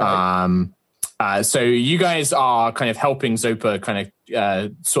 So you guys are kind of helping Zopa kind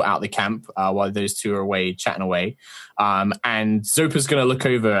of sort out the camp while those two are away chatting away. And Zopa's going to look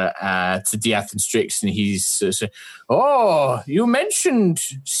over to Diath and Strix, and he's oh, you mentioned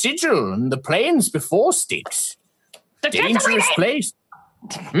Sigil and the plains before, Styx. Dangerous place.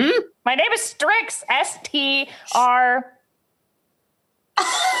 My name is Strix.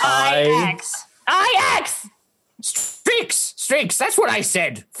 STRIX. Strix, that's what I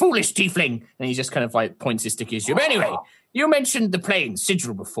said. Foolish tiefling. And he just kind of like points his sticky issue. But anyway, you mentioned the plains,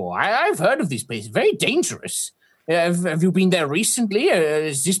 Sigil, before. I've heard of these places. Very dangerous. Have you been there recently?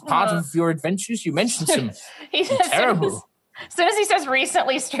 Is this part of your adventures? You mentioned some terrible. As soon as he says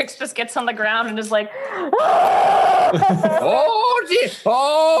recently, Strix just gets on the ground and is like, oh, dear.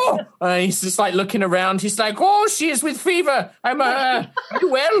 Oh. He's just like looking around. He's like, oh, she is with fever. Are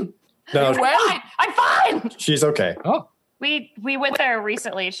you well? No, I'm fine. She's okay. Oh. We went there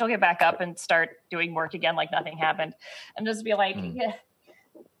recently. She'll get back up and start doing work again like nothing happened. And just be like, yeah.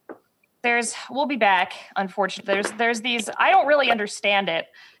 We'll be back, unfortunately. There's these, I don't really understand it.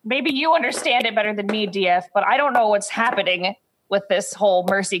 Maybe you understand it better than me, DF, but I don't know what's happening with this whole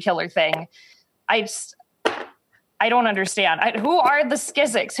Mercy Killer thing. I don't understand. Who are the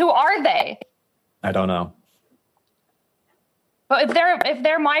Skizzics? Who are they? I don't know. But if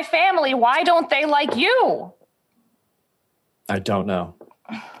they're my family, why don't they like you? I don't know.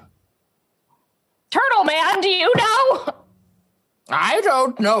 Turtle Man, do you know? I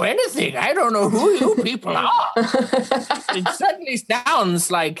don't know anything. I don't know who you people are. It certainly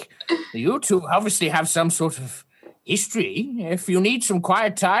sounds like you two obviously have some sort of history. If you need some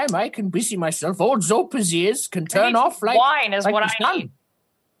quiet time, I can busy myself. Old Zopa's ears can turn off like wine is like what I need.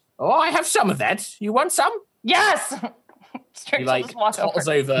 Oh, I have some of that. You want some? Yes. He like tottles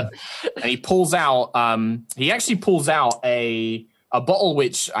over and he pulls out. He actually pulls out a bottle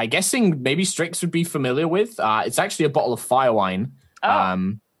which I'm guessing maybe Strix would be familiar with. It's actually a bottle of fire wine.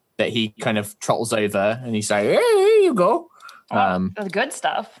 That he kind of trottles over and he's like, hey, here you go. The good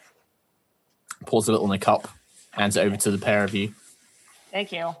stuff. Pours a little in a cup, hands it over to the pair of you.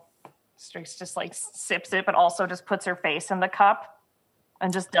 Thank you. Strix just like sips it, but also just puts her face in the cup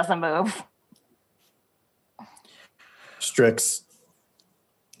and just doesn't move. Strix,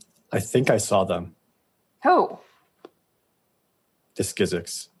 I think I saw them. Who? The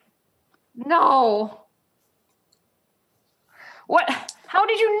Skizzix. No. What? How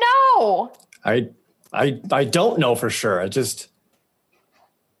did you know? I don't know for sure.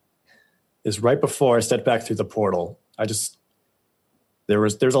 It's right before I stepped back through the portal. There's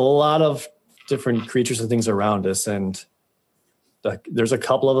a lot of different creatures and things around us, and there's a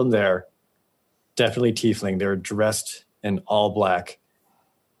couple of them there. Definitely tiefling. They're dressed in all black.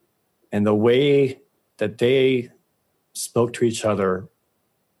 And the way that they spoke to each other,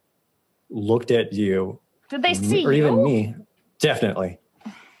 looked at you. Did they see or you? Even me. Definitely.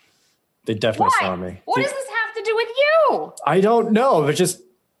 They definitely saw me. What does this have to do with you? I don't know. But just...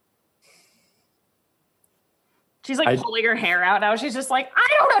 She's like pulling her hair out now. She's just like, I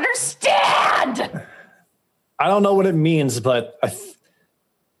don't understand. I don't know what it means, but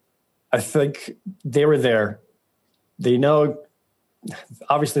I think they were there. They know,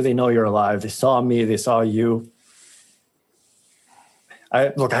 obviously they know you're alive. They saw me. They saw you.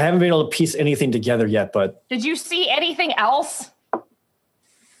 I haven't been able to piece anything together yet, but... Did you see anything else?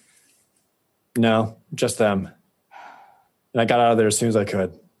 No, just them. And I got out of there as soon as I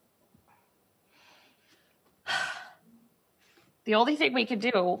could. The only thing we could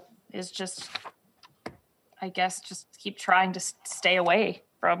do is just keep trying to stay away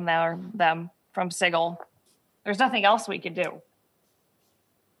from them, from Sigil. There's nothing else we could do.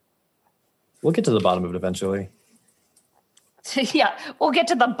 We'll get to the bottom of it eventually. Yeah, we'll get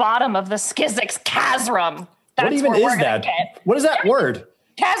to the bottom of the Skizzix chasm. What even is that? What is that word?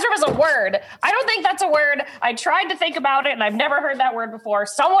 Chasm is a word. I don't think that's a word. I tried to think about it, and I've never heard that word before.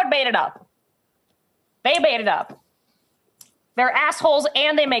 Someone made it up. They made it up. They're assholes,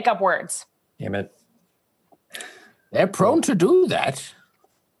 and they make up words. Damn it. They're prone to do that.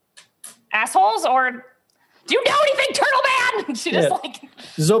 Assholes, or do you know anything, Turtle Man? She just like...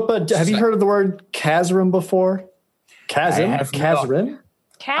 Zopa, have you heard of the word chasm before? Chasm? Chasm?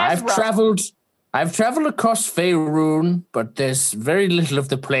 I've traveled across Faerun, but there's very little of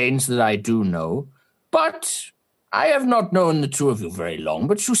the plains that I do know. But I have not known the two of you very long,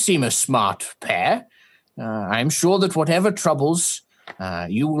 but you seem a smart pair. I'm sure that whatever troubles,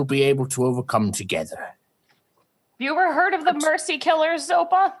 you will be able to overcome together. Have you ever heard of the Mercy Killers,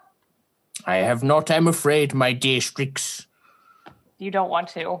 Zopa? I have not, I'm afraid, my dear Strix. You don't want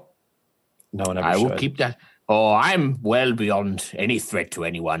to. No one ever I should. will keep that. Oh, I'm well beyond any threat to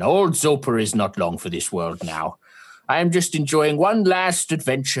anyone. Old Zopa is not long for this world now. I'm just enjoying one last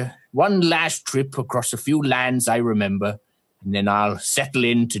adventure, one last trip across a few lands I remember, and then I'll settle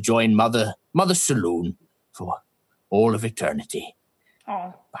in to join Mother Saloon for all of eternity.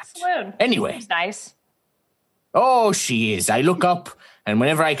 Oh, Saloon. Anyway. She's nice. Oh, she is. I look up, and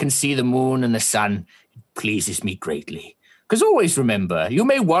whenever I can see the moon and the sun, it pleases me greatly. Because always remember, you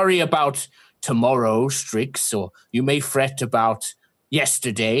may worry about tomorrow, Strix, or you may fret about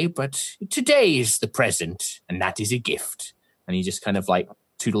yesterday, but today is the present, and that is a gift. And he just kind of like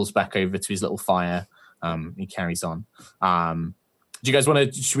toodles back over to his little fire. He carries on. Do you guys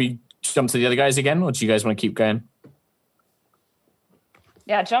want to, should we jump to the other guys again, or do you guys want to keep going?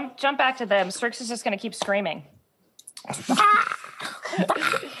 Yeah, jump back to them. Strix is just going to keep screaming.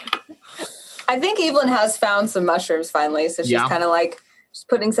 I think Evelyn has found some mushrooms finally, so she's kind of like she's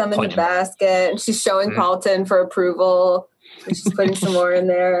putting some in the basket, and she's showing Paulton for approval, and she's putting some more in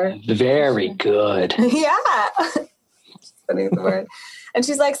there. Very good. Yeah, she's putting the word, and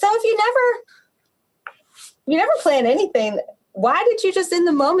she's like, "So if you never plan anything, why did you just in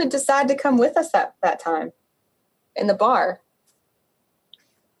the moment decide to come with us that time in the bar?"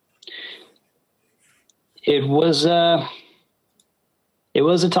 It was a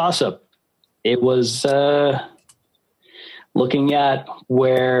toss-up. It was looking at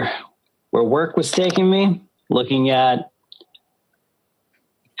where work was taking me, looking at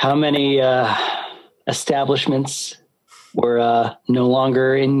how many establishments were no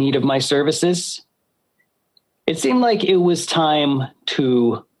longer in need of my services. It seemed like it was time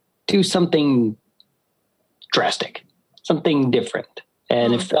to do something drastic, something different.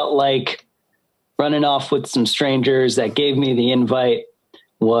 And it felt like running off with some strangers that gave me the invite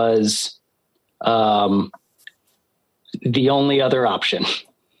was the only other option.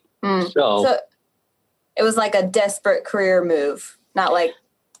 So it was like a desperate career move, not like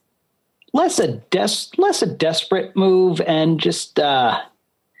less a desperate move, and just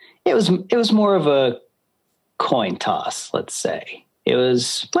it was more of a coin toss, let's say. It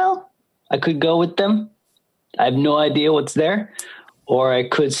was, well, I could go with them. I have no idea what's there, or I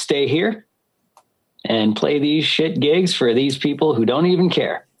could stay here and play these shit gigs for these people who don't even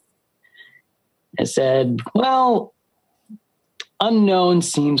care. I said, well, unknown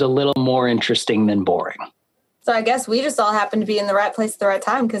seems a little more interesting than boring. So I guess we just all happen to be in the right place at the right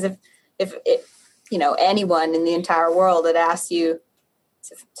time, because if anyone in the entire world had asked you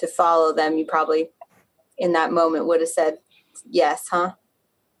to follow them, you probably in that moment would have said yes, huh?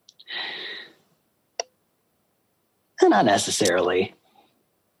 Not necessarily.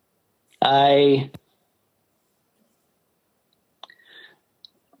 I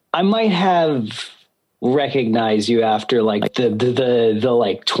might have recognized you after like the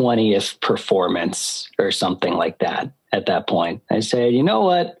 20th performance or something like that. At that point, I said, you know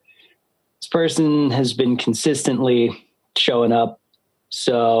what? This person has been consistently showing up.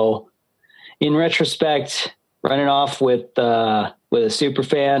 So in retrospect, running off with a super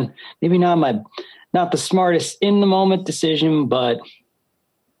fan, maybe not the smartest in the moment decision, but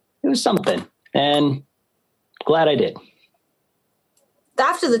it was something, and glad I did.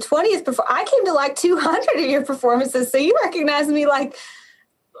 After the 20th I came to like 200 of your performances, so you recognized me like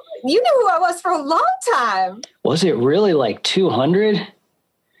you knew who I was for a long time. Was it really like 200?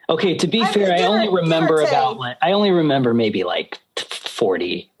 Okay, to be fair, I only remember maybe like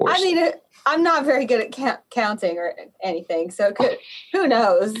 40 or so. I mean, I'm not very good at counting or anything, so who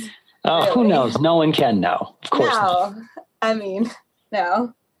knows? Oh, really? Who knows? No one can know. Of course not. I mean,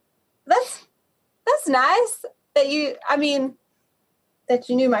 no. That's nice that you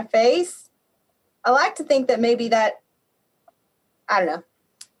knew my face. I like to think that maybe that, I don't know.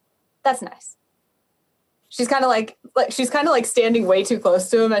 That's nice. She's kind of like standing way too close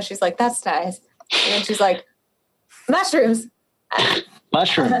to him, and she's like, that's nice. And then she's like, mushrooms.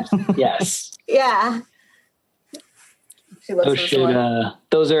 Mushrooms. Yes. Yeah. She looks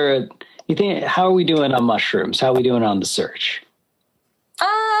those are, you think, how are we doing on mushrooms? How are we doing on the search?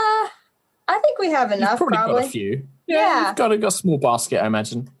 I think we have enough. You've probably got a few. Yeah. You've got a small basket, I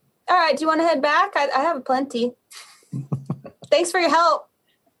imagine. All right. Do you want to head back? I have plenty. Thanks for your help.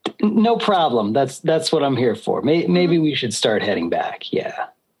 No problem. That's what I'm here for. Maybe we should start heading back. Yeah.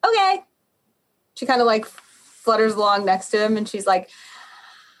 Okay. She kind of like flutters along next to him, and she's like,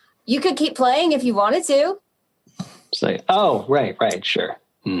 you could keep playing if you wanted to. It's like, oh, right, sure.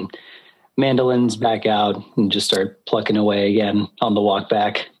 Mandolin's back out and just start plucking away again on the walk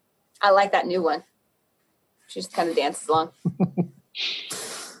back. I like that new one. She just kind of dances along.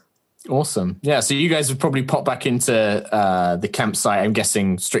 Awesome. Yeah, so you guys would probably pop back into the campsite. I'm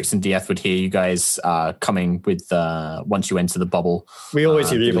guessing Strix and Dieth would hear you guys coming with once you enter the bubble. We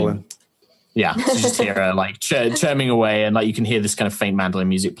always hear Evelyn. Yeah, so just hear her like churning away, and like you can hear this kind of faint mandolin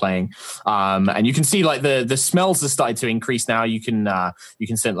music playing, and you can see like the smells are starting to increase now. You can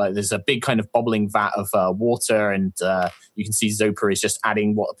sense like there's a big kind of bubbling vat of water, and you can see Zopa is just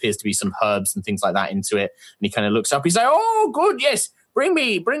adding what appears to be some herbs and things like that into it. And he kind of looks up. He's like, "Oh, good, yes, bring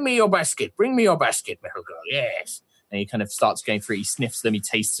me your basket, little girl, yes." And he kind of starts going through. He sniffs them, he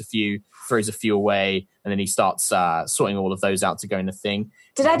tastes a few, throws a few away, and then he starts sorting all of those out to go in the thing.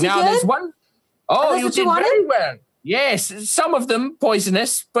 Did I do now, good? There's one. Oh, you did very well. Yes, some of them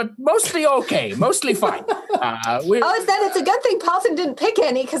poisonous, but mostly okay, mostly fine. It's a good thing Paulson didn't pick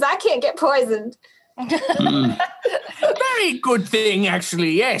any, because I can't get poisoned. Very good thing,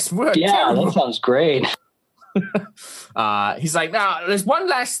 actually. Yes. That sounds great. He's like, now there's one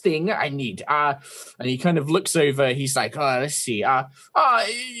last thing I need. And he kind of looks over. He's like, let's see.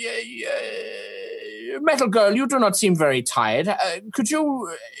 Metal Girl, you do not seem very tired. Could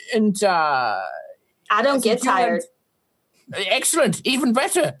you I don't get tired. Excellent, even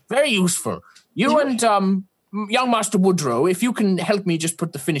better, very useful. You and young Master Woodrow, if you can help me just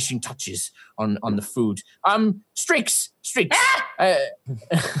put the finishing touches on the food. Strix.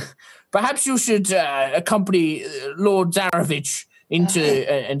 Perhaps you should accompany Lord Zarovich into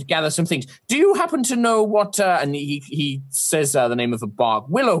and gather some things. Do you happen to know what? And he says the name of a bark.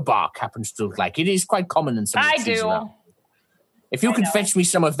 Willow bark happens to look like. It is quite common in some. I do. If you could fetch me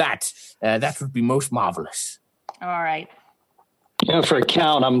some of that, that would be most marvelous. All right. For a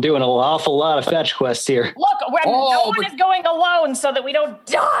count, I'm doing an awful lot of fetch quests here. Look, no one is going alone so that we don't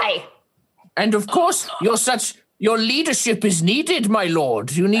die. And of course, your leadership is needed, my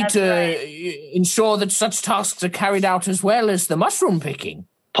lord. You need to ensure that such tasks are carried out as well as the mushroom picking.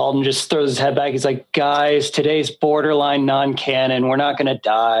 Paulton just throws his head back. He's like, guys, today's borderline non-canon. We're not going to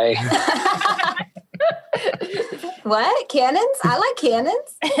die. What? Cannons? I like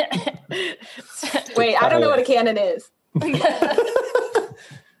cannons. Wait, I don't know what a cannon is.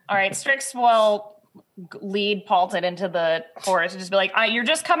 All right, Strix will lead Paulton into the forest and just be like, you're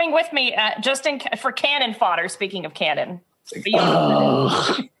just coming with me for cannon fodder, speaking of cannon.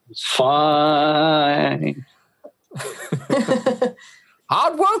 Fine.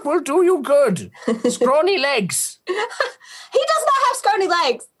 Hard work will do you good. Scrawny legs. He does not have scrawny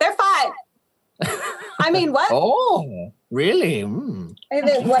legs. They're fine. I mean, what? Oh, really? I mean,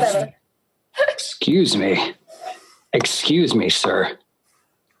 whatever. Excuse me, sir.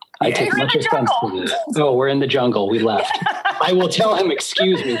 I take much offense to this. Oh, we're in the jungle. We left. I will tell him,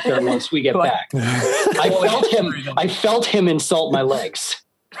 excuse me, sir, once we get back. I felt him insult my legs.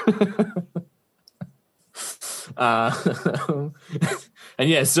 And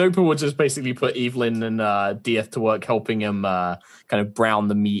yeah, Zopa will just basically put Evelyn and Dieth to work, helping him kind of brown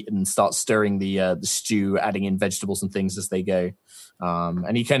the meat and start stirring the stew, adding in vegetables and things as they go.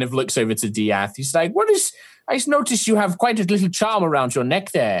 And he kind of looks over to Dieth. He's like, I noticed you have quite a little charm around your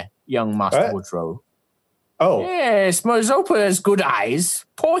neck there, young Master Woodrow. Oh. Yes, Zopa has good eyes.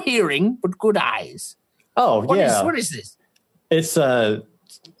 Poor hearing, but good eyes. Oh, What is this? It's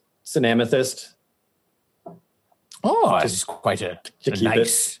an amethyst. Oh, it's quite a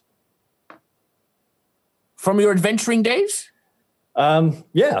nice. It. From your adventuring days?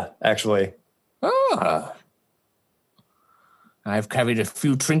 Yeah, actually. Ah. I've carried a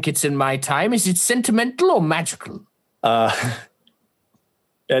few trinkets in my time. Is it sentimental or magical?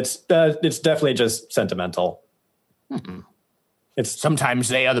 It's definitely just sentimental. Mm-hmm. Sometimes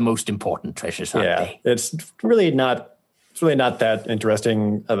they are the most important treasures, aren't they? It's really not that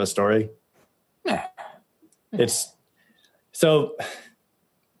interesting of a story. Yeah. It's so.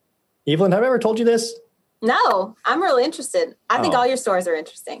 Evelyn, have I ever told you this? No, I'm really interested. I think all your stories are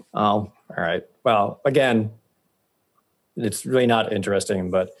interesting. Oh, all right. Well, again, it's really not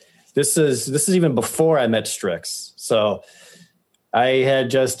interesting, but this is even before I met Strix. So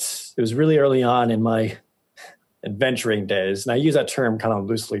it was really early on in my adventuring days. And I use that term kind of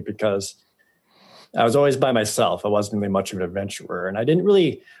loosely because I was always by myself. I wasn't really much of an adventurer. And I didn't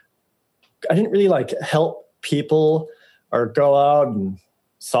really like help people or go out and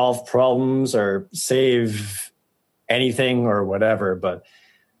solve problems or save anything or whatever. But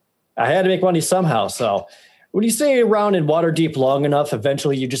I had to make money somehow. So when you stay around in Waterdeep long enough,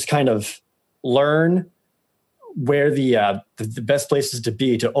 eventually you just kind of learn where the best places to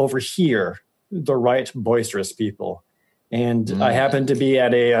be to overhear the right boisterous people. And I happened to be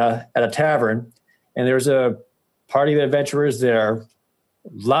at a tavern, and there's a party of adventurers there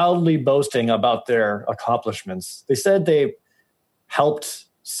loudly boasting about their accomplishments. They said they helped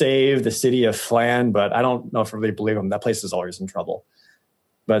save the city of Flan, but I don't know if I really believe them. That place is always in trouble.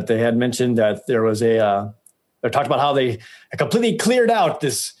 But they had mentioned that there was they talked about how they completely cleared out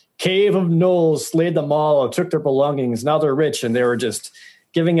this cave of gnolls, slayed them all, took their belongings. Now they're rich, and they were just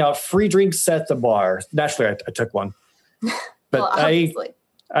giving out free drinks at the bar. Naturally, I took one. But Well, I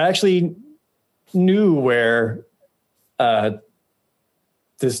actually knew where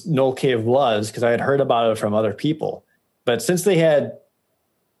this gnoll cave was because I had heard about it from other people. But since they had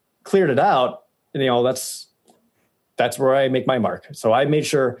cleared it out, that's where I make my mark. So I made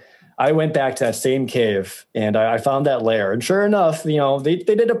sure I went back to that same cave and I found that lair. And sure enough, they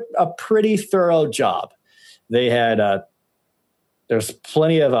did a pretty thorough job. They had there's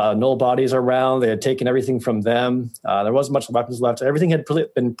plenty of gnoll bodies around. They had taken everything from them. There wasn't much weapons left. Everything had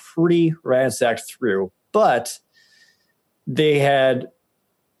been pretty ransacked through. But they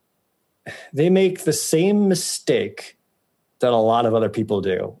make the same mistake that a lot of other people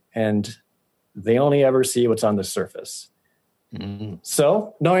do, and they only ever see what's on the surface. Mm-hmm.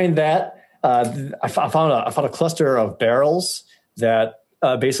 So, knowing that, I found a cluster of barrels that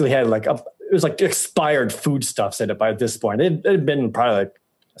basically had it was like expired foodstuffs in it by this point. It had been probably like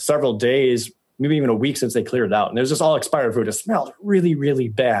several days, maybe even a week since they cleared it out, and it was just all expired food. It smelled really, really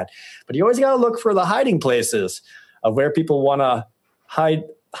bad. But you always got to look for the hiding places of where people want to hide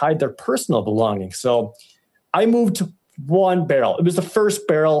their personal belongings. So I moved one barrel. It was the first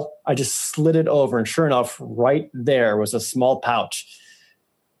barrel. I just slid it over, and sure enough, right there was a small pouch.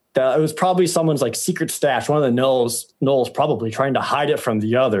 It was probably someone's secret stash. One of the gnolls probably trying to hide it from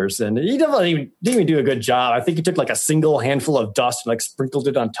the others, and he didn't even do a good job. I think he took a single handful of dust and sprinkled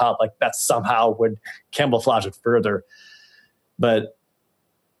it on top, that somehow would camouflage it further. But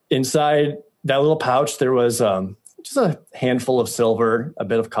inside that little pouch, there was just a handful of silver, a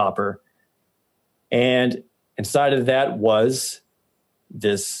bit of copper, and inside of that was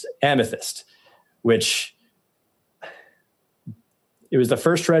this amethyst, which it was the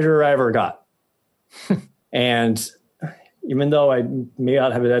first treasure I ever got. And even though I may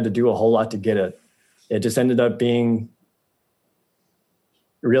not have had to do a whole lot to get it, it just ended up being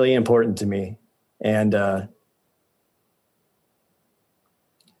really important to me. And a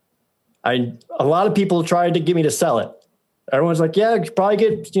lot of people tried to get me to sell it. Everyone's like, yeah, you could probably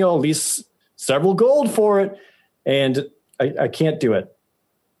get, at least several gold for it. And I can't do it.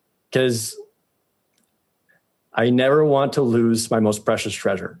 because I never want to lose my most precious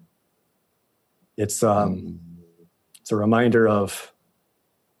treasure. It's a reminder of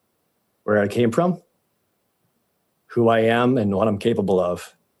where I came from, who I am, and what I'm capable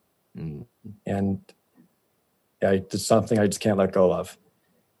of. And it's something I just can't let go of.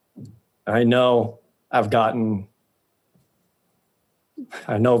 I know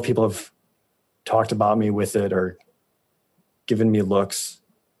people have talked about me with it or given me looks,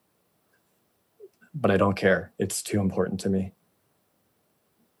 but I don't care. It's too important to me.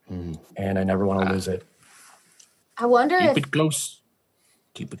 And I never want to lose it. I wonder Keep it close.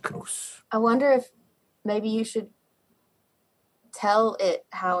 Keep it close. I wonder if maybe you should tell it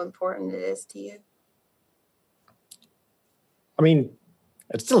how important it is to you. I mean,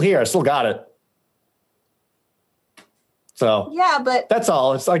 it's still here. I still got it. So Yeah, but that's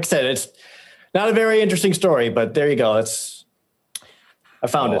all. It's like I said, it's not a very interesting story, but there you go. I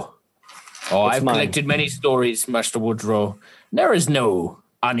found it. Oh, It's I've mine. collected many stories, Master Woodrow. There is no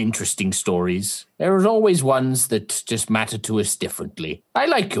uninteresting stories. There are always ones that just matter to us differently. I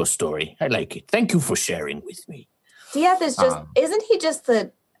like your story. I like it. Thank you for sharing with me. Dieth is just, isn't he just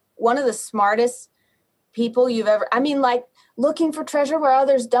one of the smartest people you've ever, I mean, like looking for treasure where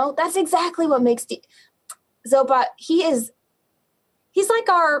others don't. That's exactly what makes Zopa, he's like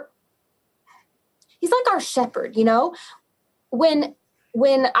our shepherd, you know?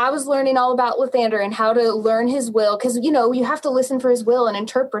 When I was learning all about Lathander and how to learn his will, because, you know, you have to listen for his will and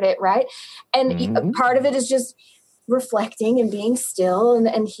interpret it, right? And part of it is just reflecting and being still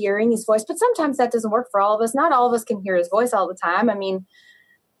and hearing his voice. But sometimes that doesn't work for all of us. Not all of us can hear his voice all the time. I mean,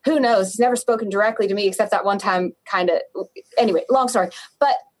 who knows? He's never spoken directly to me except that one time, kind of. Anyway, long story.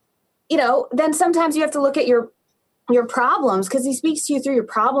 But, you know, then sometimes you have to look at your problems, because he speaks to you through your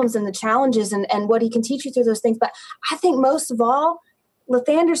problems and the challenges and what he can teach you through those things. But I think most of all,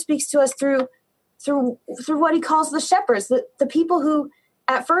 Lathander speaks to us through what he calls the shepherds, the people who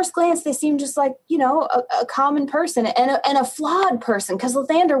at first glance they seem just like, you know, a common person and a flawed person, because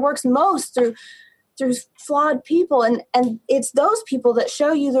Lathander works most through flawed people, and it's those people that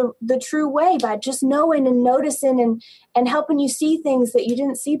show you the true way by just knowing and noticing and helping you see things that you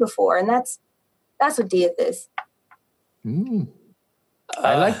didn't see before. And that's what Dieth is.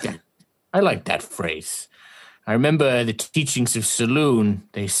 I like that. I like that phrase. I remember the teachings of Saloon.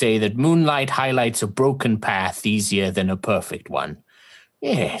 They say that moonlight highlights a broken path easier than a perfect one.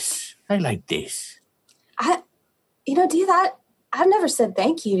 Yes, I like this. Dieth, I've never said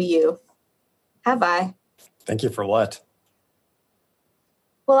thank you to you, have I? Thank you for what?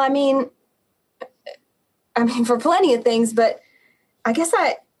 Well, I mean, for plenty of things, but I guess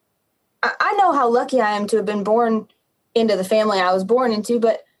I know how lucky I am to have been born into the family I was born into,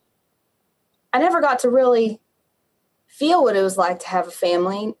 but I never got to really feel what it was like to have a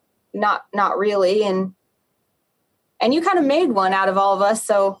family. Not really. And you kind of made one out of all of us.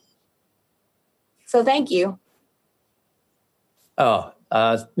 So thank you. Oh,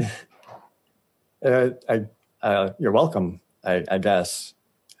 you're welcome. I guess.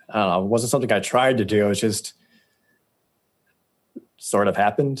 I don't know. It wasn't something I tried to do. It just sort of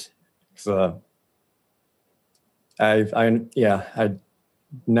happened. So I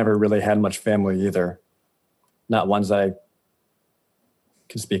never really had much family either. Not ones I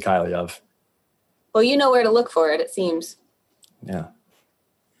can speak highly of. Well, you know where to look for it seems. Yeah.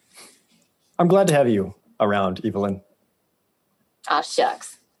 I'm glad to have you around, Evelyn. Ah,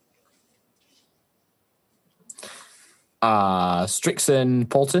 shucks. Strix and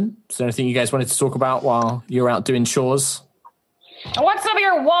Polton, is there anything you guys wanted to talk about while you're out doing chores? I want some of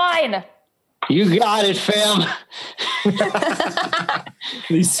your wine. You got it, fam.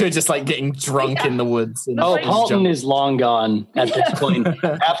 These two are just like getting drunk in the woods. And Polton is long gone at this point.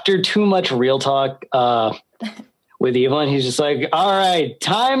 After too much real talk with Evelyn, he's just like, all right,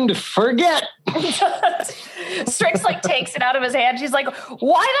 time to forget. Strix like takes it out of his hand. She's like,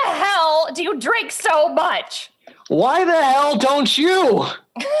 why the hell do you drink so much? Why the hell don't you?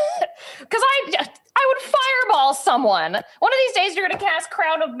 Because I would fireball someone. One of these days you're going to cast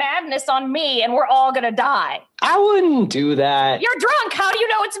Crown of Madness on me and we're all going to die. I wouldn't do that. You're drunk. How do you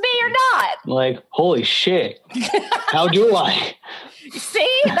know it's me or not? Like, holy shit. How do I?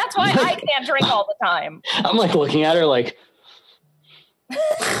 See? That's why I can't drink all the time. I'm like looking at her like,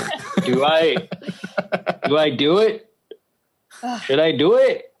 do I do it? Should I do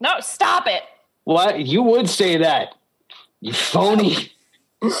it? No, stop it. What? You would say that. You phony.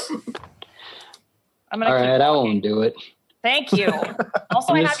 I'm gonna all right, I won't do it. Thank you.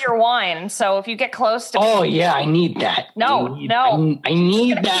 Also, I have your wine, so if you get close to me, yeah, I need that. No. I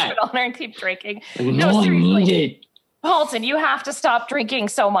need that. Keep it on there and keep drinking. No, I need it. Paulton, you have to stop drinking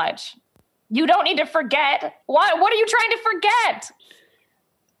so much. You don't need to forget. What are you trying to forget?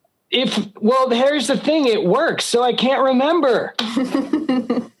 Well, here's the thing. It works, so I can't remember.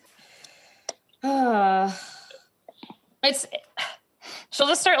 She'll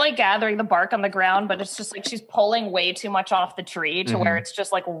just start like gathering the bark on the ground, but it's just like she's pulling way too much off the tree to where it's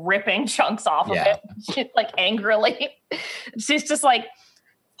just like ripping chunks off of it, like angrily. She's just like,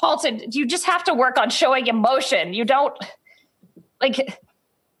 Paulton, you just have to work on showing emotion. You don't like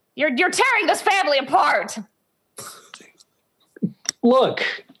you're tearing this family apart. Look,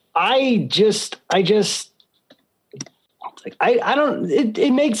 I don't.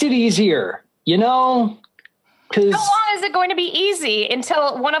 It makes it easier, you know. How long is it going to be easy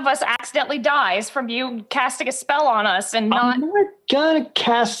until one of us accidentally dies from you casting a spell on us and not? I'm not gonna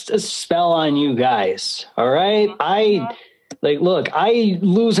cast a spell on you guys. All right, look, I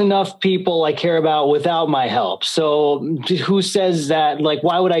lose enough people I care about without my help. So who says that? Like,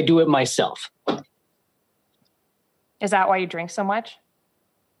 why would I do it myself? Is that why you drink so much?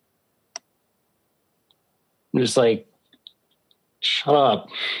 I'm just like, shut up.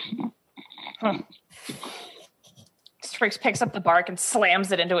 Strix picks up the bark and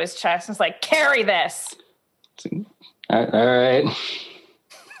slams it into his chest and is like, carry this. All right.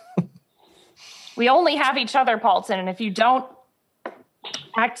 We only have each other, Paulton, and if you don't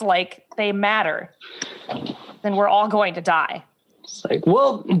act like they matter, then we're all going to die. It's like,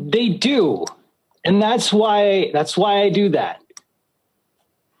 well, they do. And that's why I do that.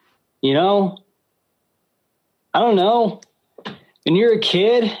 You know? I don't know. When you're a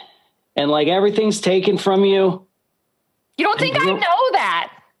kid and like everything's taken from you. You don't think I know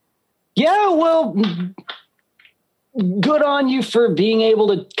that? Yeah, well, good on you for being able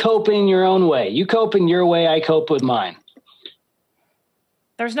to cope in your own way. You cope in your way, I cope with mine.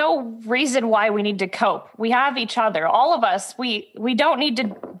 There's no reason why we need to cope. We have each other. All of us, we don't need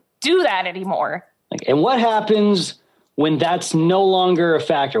to do that anymore. And what happens when that's no longer a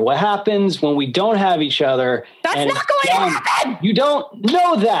factor? What happens when we don't have each other? That's not going to happen. You don't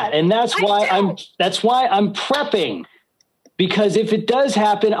know that, and that's why I'm prepping. Because if it does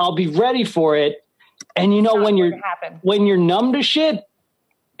happen, I'll be ready for it. And you know, when you're numb to shit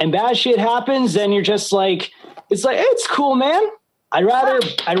and bad shit happens, then you're just like, it's cool, man. I'd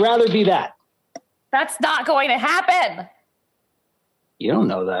rather be that. That's not going to happen. You don't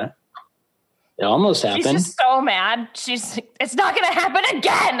know that. It almost happened. She's just so mad. It's not going to happen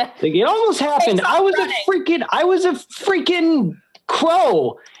again. Like, it almost happened. I was a freaking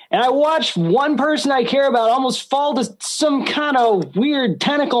crow. And I watched one person I care about almost fall to some kind of weird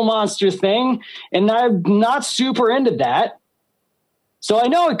tentacle monster thing. And I'm not super into that. So I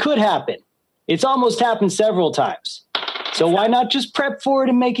know it could happen. It's almost happened several times. So why not just prep for it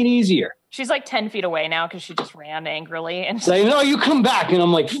and make it easier? She's like 10 feet away now because she just ran angrily. And like, no, you come back. And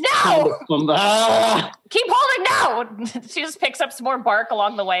I'm like, no! Keep holding, no! She just picks up some more bark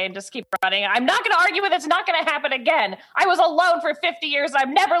along the way and just keep running. I'm not going to argue with it. It's not going to happen again. I was alone for 50 years.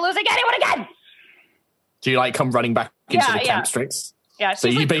 I'm never losing anyone again. Do you like come running back into the camp, Strix? Yeah. So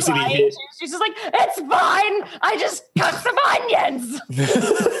you like basically crying. She's just like, it's fine. I just cut some onions.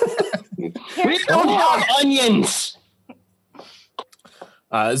 We don't have onions.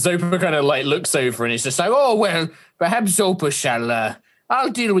 Zopa kind of like looks over and is just like, oh, well, perhaps Zopa shall, I'll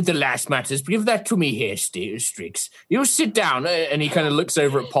deal with the last matters. Give that to me here, Strix. You sit down. And he kind of looks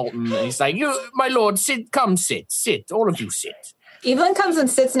over at Paulton and he's like, my lord, sit, all of you sit. Evelyn comes and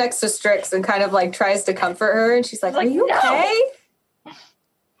sits next to Strix and kind of like tries to comfort her. And she's like, are you okay?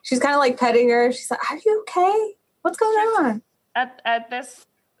 She's kind of like petting her. She's like, are you okay? What's going on? At this,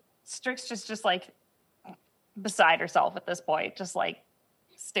 Strix just like beside herself at this point, just like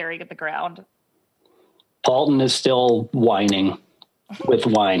staring at the ground. Paulton is still whining with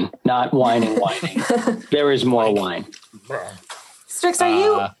wine, not whining. There is more wine. Strix,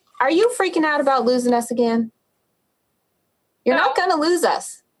 are you freaking out about losing us again? You're not going to lose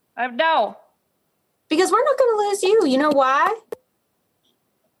us. No. Because we're not going to lose you. You know why?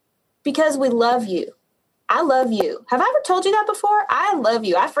 Because we love you. I love you. Have I ever told you that before? I love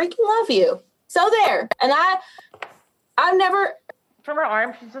you. I freaking love you. So there. And I've never... From her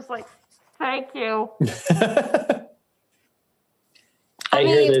arm, she's just like, thank you. I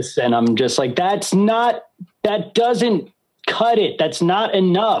hear this and I'm just like, that doesn't cut it. That's not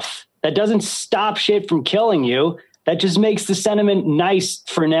enough. That doesn't stop shit from killing you. That just makes the sentiment nice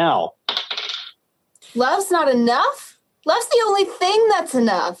for now. Love's not enough? Love's the only thing that's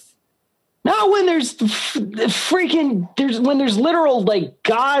enough. Not when there's when there's literal like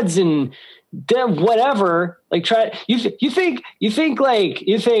gods and whatever, like you think like,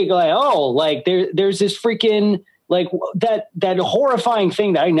 oh, like there's this freaking Like that horrifying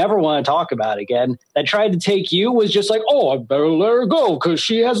thing that I never want to talk about again that tried to take you was just like, oh, I better let her go because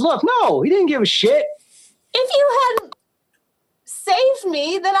she has luck. No, he didn't give a shit. If you hadn't saved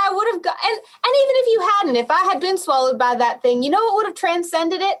me, then I would have got. And even if you hadn't, if I had been swallowed by that thing, you know what would have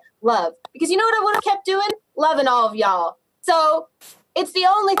transcended it? Love. Because you know what I would have kept doing? Loving all of y'all. So it's the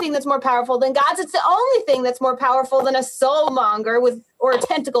only thing that's more powerful than God's. It's the only thing that's more powerful than a soulmonger or a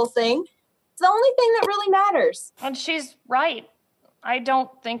tentacle thing. It's the only thing that really matters. And she's right. I don't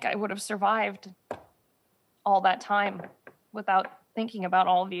think I would have survived all that time without thinking about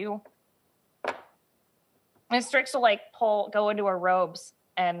all of you. And Strix will go into her robes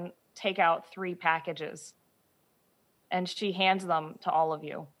and take out 3 packages. And she hands them to all of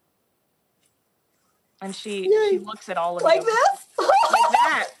you. And she looks at all of you. Like this? Like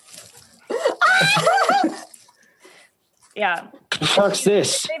that. Yeah. Fuck's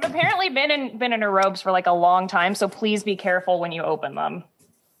this? They've apparently been in her robes for a long time, so please be careful when you open them.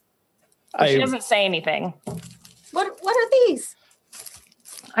 She doesn't say anything. What are these?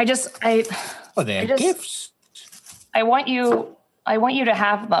 They're gifts. I want you to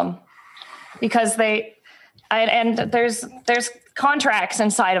have them because there's contracts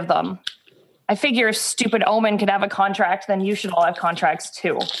inside of them. I figure if stupid Omen could have a contract, then you should all have contracts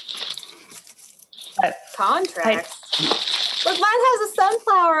too. Contracts? Look, mine has a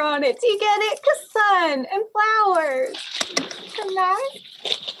sunflower on it. Do you get it? 'Cause sun and flowers. So nice.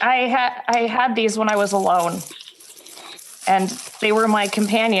 I had these when I was alone. And they were my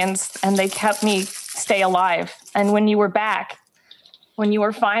companions, and they kept me stay alive. And when you were back, when you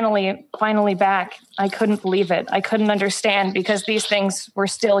were finally back, I couldn't believe it. I couldn't understand because these things were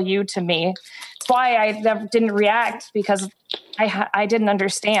still you to me. That's why I never didn't react, because I didn't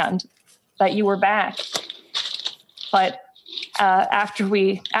understand that you were back. But after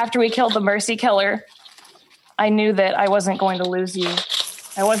we killed the Mercy Killer, I knew that I wasn't going to lose you.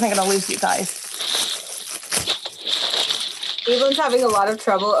 I wasn't going to lose you guys. Evelyn's having a lot of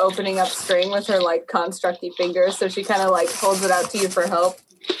trouble opening up string with her constructy fingers, so she kind of holds it out to you for help.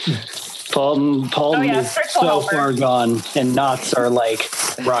 Paul is so far gone, and knots are like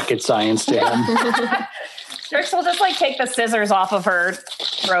rocket science to him. Strix will just take the scissors off of her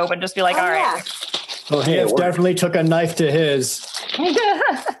robe and just be like, all right. Yeah. Well, he definitely took a knife to his.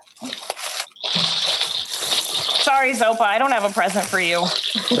 Sorry, Zopa, I don't have a present for you.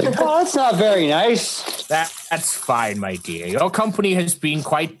 Oh, that's not very nice. That's fine, my dear. Your company has been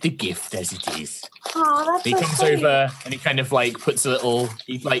quite the gift as it is. Oh, that's He so comes sweet. over and he kind of puts a little,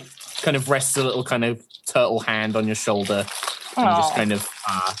 rests a little kind of turtle hand on your shoulder and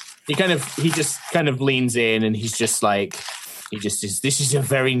he just kind of leans in and he's just he just says, this is a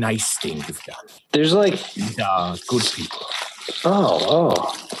very nice thing you've done. There's These are good people.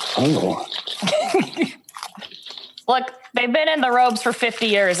 Oh. Look, they've been in the robes for 50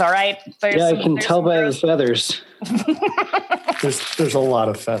 years, all right? I can tell by the feathers. There's a lot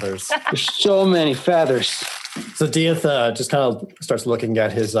of feathers. There's so many feathers. So Dieth just kind of starts looking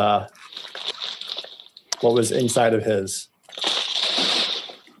at his what was inside of his,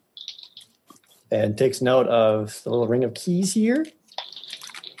 and takes note of the little ring of keys here.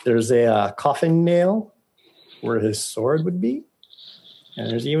 There's a coffin nail where his sword would be,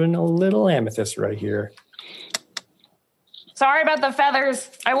 and there's even a little amethyst right here. Sorry about the feathers.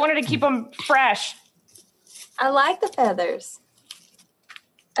 I wanted to keep them fresh. I like the feathers.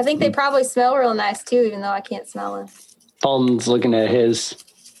 I think they probably smell real nice too, even though I can't smell them. Paul's looking at his.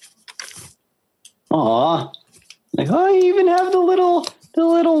 Aw. You even have the little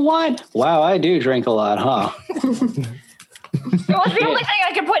wine. Wow, I do drink a lot, huh? It was the only thing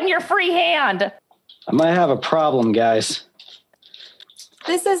I could put in your free hand. I might have a problem, guys.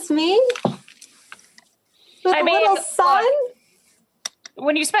 This is me? With a little son?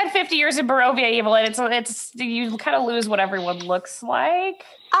 When you spend 50 years in Barovia, Evelyn, it's you kind of lose what everyone looks like.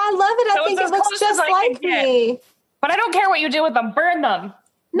 I love it. I think it looks just like me. But I don't care what you do with them. Burn them.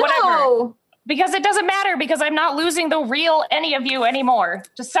 No. Whatever. Because it doesn't matter, because I'm not losing the real any of you anymore.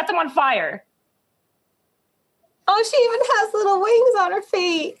 Just set them on fire. Oh, she even has little wings on her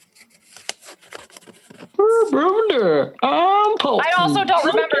feet. I also don't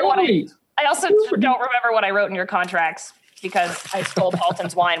remember what I wrote in your contracts, because I stole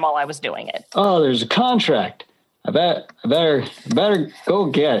Paulton's wine while I was doing it. Oh, there's a contract. I better go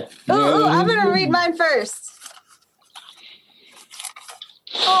get it. Ooh, I'm going to read mine first.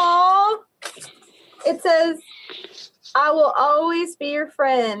 Aww. It says, I will always be your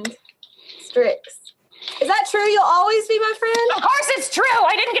friend, Strix. Is that true? You'll always be my friend? Of course it's true.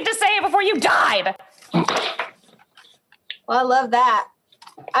 I didn't get to say it before you died. Well, I love that.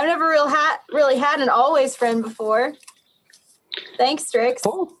 I've never really had an always friend before. Thanks, Strix.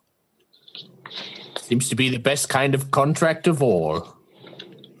 Oh. Seems to be the best kind of contract of all.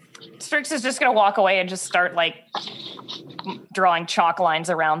 Strix is just going to walk away and just start, like, drawing chalk lines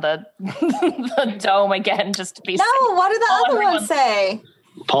around the the dome again, just to be... No, what did the other one say?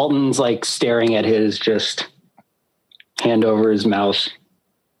 Paulton's, like, staring at his, just hand over his mouth.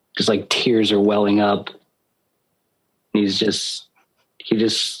 Just, like, tears are welling up. He just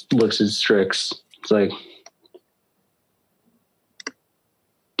looks at Strix. It's like,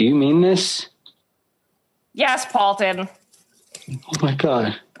 do you mean this? Yes, Paulton. Oh my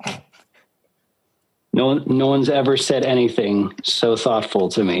God. No one's ever said anything so thoughtful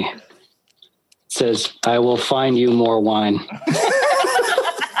to me. It says, I will find you more wine.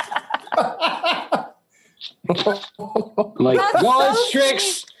 I'm like, no,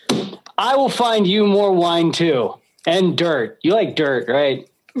 Strix, I will find you more wine too. And dirt. You like dirt, right?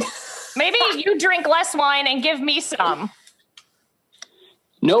 Maybe you drink less wine and give me some.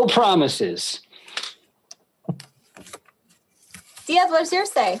 No promises. Diaz, what's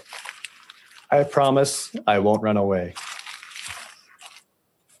yours say? I promise I won't run away.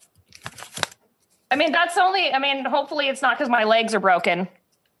 I mean, hopefully it's not because my legs are broken.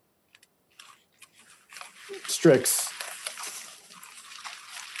 Strix,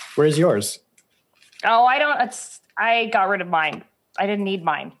 where's yours? Oh, I got rid of mine. I didn't need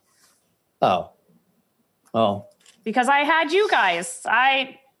mine. Oh. Because I had you guys.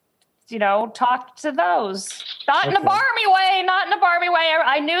 I talked to those. Not in a barmy way.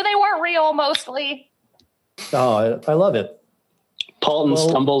 I knew they weren't real, mostly. Oh, I love it. Paulton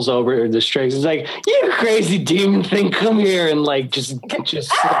stumbles over the Strix. He's like, you crazy demon thing, come here. And like, just. Oh,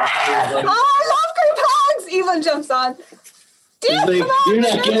 I love group hugs. Evelyn jumps on. Diaz, like, come on, you're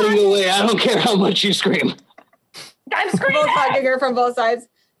not getting away. I don't care how much you scream. I'm screaming. Both hugging her from both sides.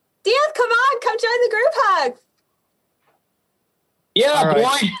 Diaz, come join the group hug. Yeah, All right.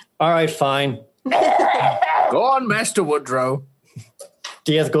 boy. All right, fine. Go on, Master Woodrow.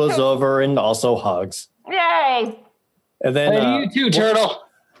 Diaz goes over and also hugs. Yay. And then Hey, you too, Turtle.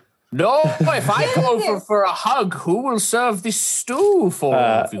 No, if I go for a hug, who will serve this stew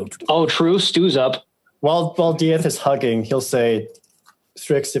for you? Oh, true. Stew's up. while Diaz is hugging, he'll say,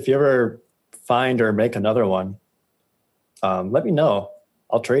 Strix, if you ever find or make another one, let me know.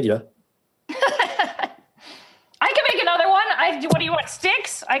 I'll trade you. I can make another one. What do you want?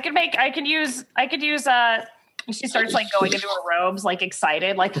 Sticks? I could use. She starts like going into her robes, like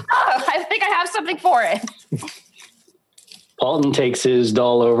excited, like, oh, I think I have something for it. Paulton takes his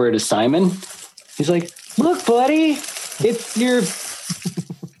doll over to Simon. He's like, look, buddy, it's your,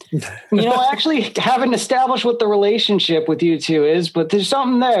 I actually haven't established what the relationship with you two is, but there's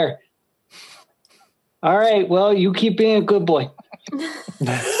something there. All right, well, you keep being a good boy.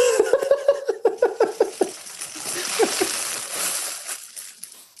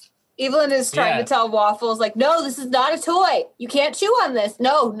 Evelyn is trying to tell Waffles, like, no, this is not a toy. You can't chew on this.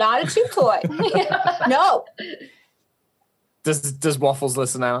 No, not a chew toy. No. Does Waffles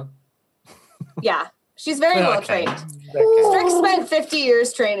listen out? Yeah, she's very well trained. Okay. Strix spent 50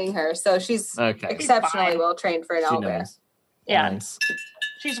 years training her, so she's exceptionally well trained for an owlbear. Yeah, nice.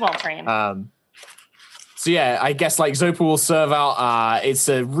 She's well trained. So yeah, I guess like Zopa will serve out. It's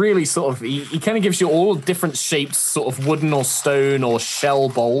a really sort of he kind of gives you all different shaped sort of wooden or stone or shell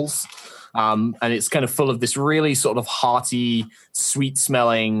bowls, and it's kind of full of this really sort of hearty, sweet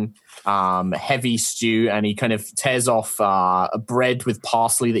smelling, heavy stew. And he kind of tears off a bread with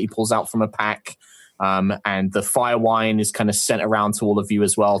parsley that he pulls out from a pack, and the fire wine is kind of sent around to all of you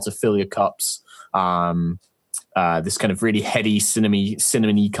as well to fill your cups. This kind of really heady,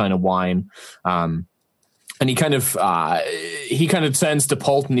 cinnamony kind of wine. And he kind of turns to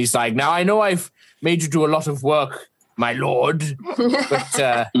Polton. He's like, now I know I've made you do a lot of work, my lord,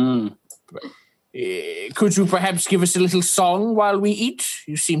 but could you perhaps give us a little song while we eat?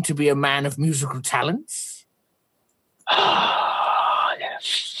 You seem to be a man of musical talents.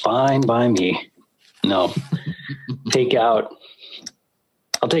 Fine by me. No. I'll take out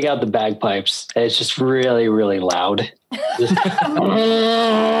the bagpipes. It's just really, really loud. Oh,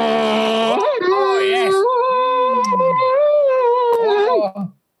 yes.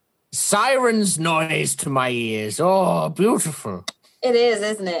 Siren's noise to my ears. Oh, beautiful. It is,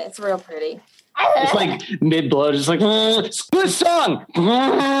 isn't it? It's real pretty. It's like mid-blow, just like, good song!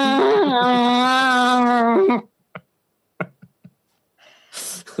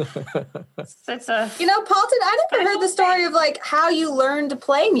 It's a... Paulton, I never heard the story of, like, how you learned to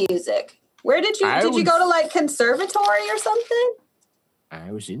play music. Where did you go to, like, conservatory or something?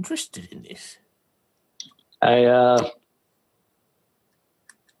 I was interested in this.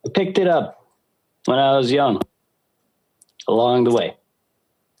 I picked it up when I was young, along the way.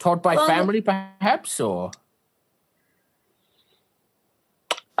 Taught by family, perhaps, or?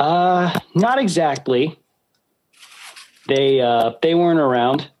 Not exactly. They weren't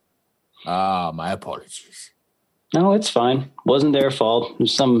around. Ah, my apologies. No, it's fine. Wasn't their fault. It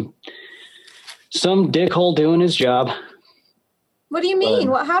was some dickhole doing his job. What do you mean?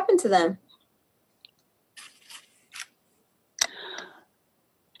 What happened to them?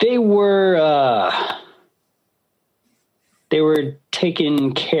 They were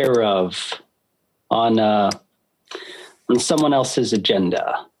taken care of on someone else's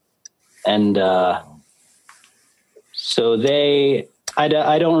agenda, and so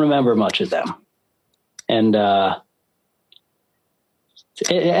I don't remember much of them, and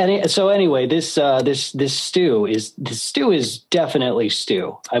so anyway, this stew is definitely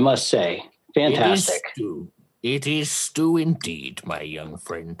stew. I must say, fantastic. It is stew indeed, my young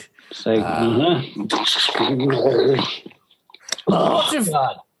friend. So, What if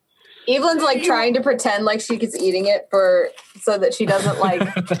Evelyn's like trying to pretend like she's eating it so that she doesn't like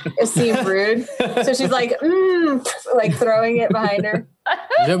seem rude. So she's like, like throwing it behind her.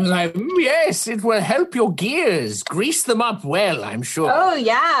 I'm like, yes, it will help your gears. Grease them up well, I'm sure. Oh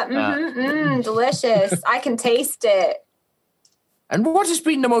yeah, delicious. I can taste it. And what has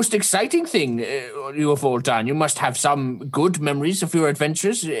been the most exciting thing you have all done? You must have some good memories of your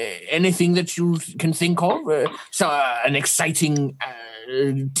adventures. Anything that you can think of? An exciting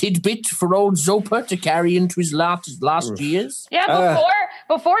tidbit for old Zopa to carry into his last years? Yeah,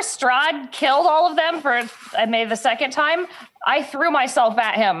 before Strahd killed all of them maybe the second time, I threw myself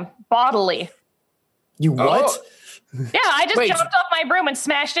at him bodily. You what? Oh. Yeah, I just jumped off my broom and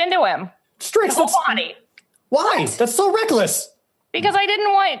smashed into him. Strix, body. Why? That's so reckless. Because I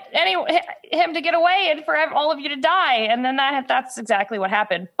didn't want him to get away and for all of you to die. And then that's exactly what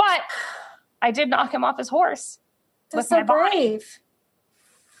happened. But I did knock him off his horse. That's so brave.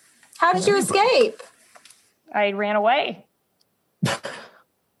 How did you escape? I ran away. Well,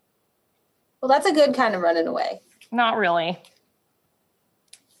 that's a good kind of running away. Not really.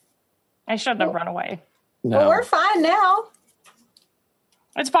 I shouldn't have run away. No. Well, we're fine now.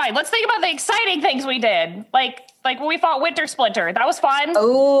 It's fine. Let's think about the exciting things we did. Like when we fought Winter Splinter. That was fun.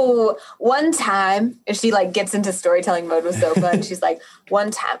 Oh, one time, if she like gets into storytelling mode with Zopa, and she's like,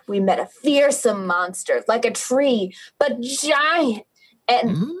 one time we met a fearsome monster, like a tree, but giant.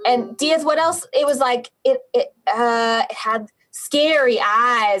 And Diaz, what else? It was like it had scary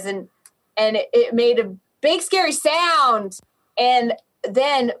eyes and it made a big scary sound. And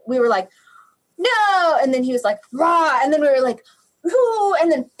then we were like, no. And then he was like, rah. And then we were like, ooh.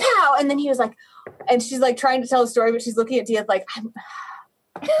 And then pow. And then he was like, and she's like trying to tell a story, but she's looking at Diaz like,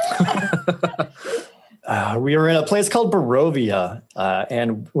 we were in a place called Barovia,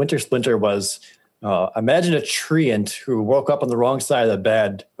 and Winter Splinter was, imagine a treant who woke up on the wrong side of the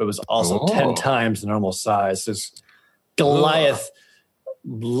bed, but was also 10 times the normal size. This Goliath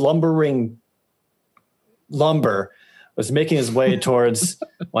lumbering lumber was making his way towards,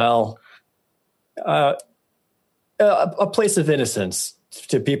 a place of innocence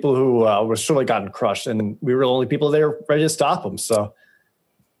to people who were surely gotten crushed, and we were the only people there ready to stop him. So,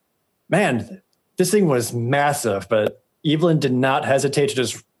 man, this thing was massive, but Evelyn did not hesitate to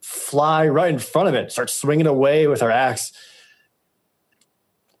just fly right in front of it, start swinging away with her axe.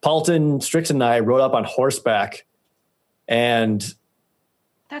 Paulton, Strix, and I rode up on horseback, and...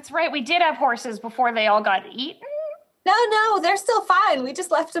 That's right, we did have horses before they all got eaten. No, they're still fine. We just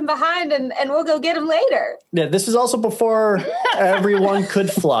left them behind, and we'll go get them later. Yeah, this is also before everyone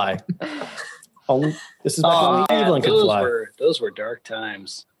could fly. This is back when Evelyn could fly. Those were dark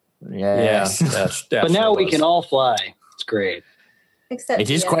times. Yes. Yeah, but now we can all fly. It's great. Except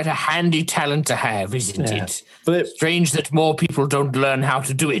it is quite a handy talent to have, isn't it? But strange that more people don't learn how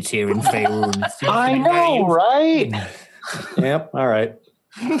to do it here in Faerun. I know, right? Yep, all right.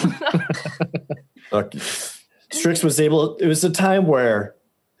 Look, Strix was able, it was a time where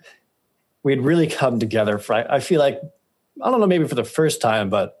we'd really come together. I feel like, I don't know, maybe for the first time,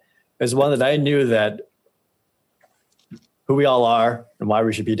 but it was one that I knew that who we all are and why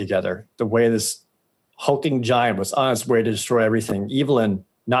we should be together. The way this hulking giant was on its way to destroy everything. Evelyn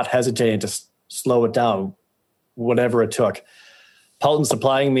not hesitating to slow it down, whatever it took. Paulton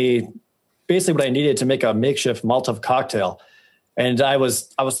supplying me basically what I needed to make a makeshift Molotov cocktail. And I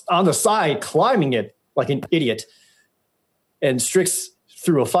was on the side climbing it like an idiot. And Strix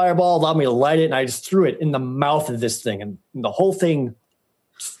threw a fireball, allowed me to light it, and I just threw it in the mouth of this thing. And the whole thing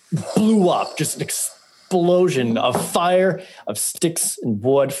blew up, just an explosion of fire, of sticks and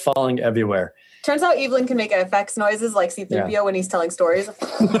wood falling everywhere. Turns out Evelyn can make effects noises like C-3PO when he's telling stories.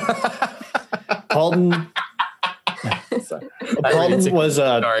 Paulton was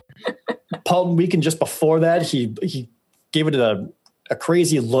Paulton weekend just before that. He gave it a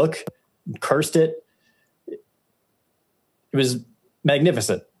crazy look, cursed it. It was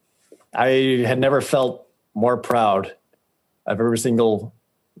magnificent. I had never felt more proud of every single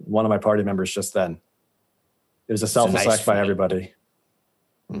one of my party members just then. It was a selfless act by everybody.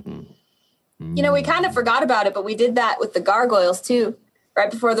 Mm-hmm. You know, we kind of forgot about it, but we did that with the gargoyles too, right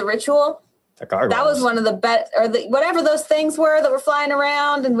before the ritual. The gargoyles. That was one of the best, or whatever those things were that were flying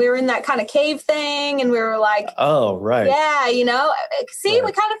around, and we were in that kind of cave thing, and we were like, "Oh, right, yeah." You know, see, right.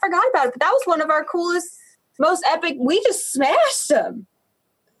 We kind of forgot about it, but that was one of our coolest, most epic. We just smashed them.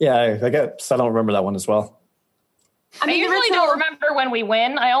 Yeah, I guess I don't remember that one as well. I usually don't remember when we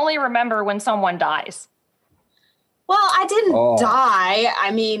win. I only remember when someone dies. Well, I didn't die.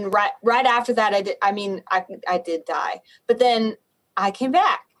 I mean, right after that, I did. I mean, I did die, but then I came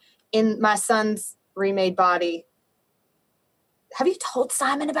back in my son's remade body. Have you told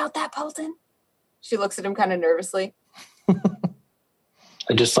Simon about that, Paulton? She looks at him kind of nervously.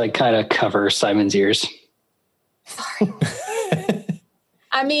 I just kind of cover Simon's ears. Sorry.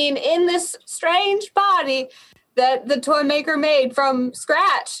 I mean, in this strange body that the toy maker made from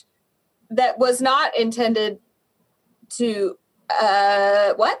scratch that was not intended to,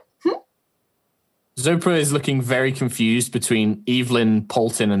 what? Zopra is looking very confused between Evelyn,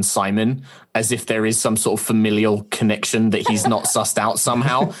 Paulton, and Simon, as if there is some sort of familial connection that he's not sussed out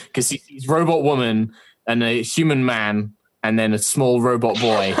somehow, because he's robot woman and a human man and then a small robot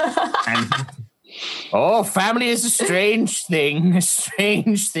boy. And family is a strange thing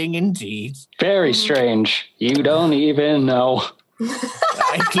indeed. Very strange. You don't even know.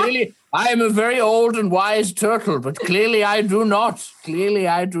 I am a very old and wise turtle, but clearly I do not.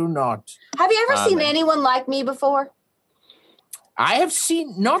 Have you ever seen anyone like me before? I have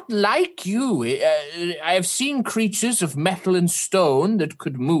seen, not like you. I have seen creatures of metal and stone that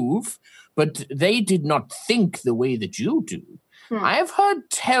could move, but they did not think the way that you do. I have heard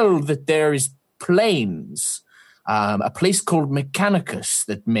tell that there is planes, a place called Mechanicus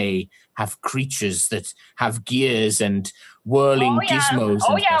that may have creatures that have gears and whirling gizmos.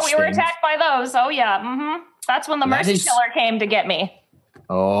 Oh, yeah, we were attacked by those. Oh, yeah. Mm-hmm. That's when the Mercy Killer came to get me.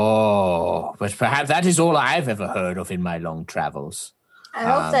 Oh, but perhaps that is all I've ever heard of in my long travels.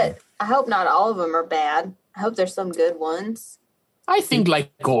 I hope not all of them are bad. I hope there's some good ones. I think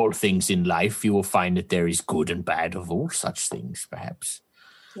like all things in life, you will find that there is good and bad of all such things, perhaps.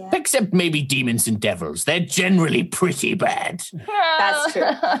 Yeah. Except maybe demons and devils. They're generally pretty bad. That's true.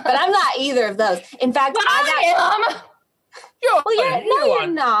 But I'm not either of those. In fact, I am. You're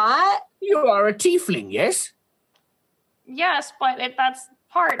not. You are a tiefling, yes? Yes, but that's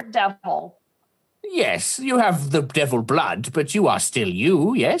part devil. Yes, you have the devil blood, but you are still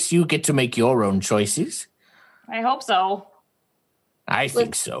you, yes? You get to make your own choices. I hope so. I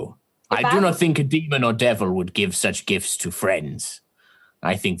think so. I do not think a demon or devil would give such gifts to friends.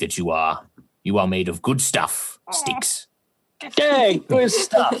 I think that you are made of good stuff, Sticks. Dang, good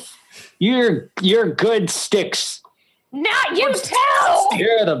stuff. You're good Sticks. Not you too!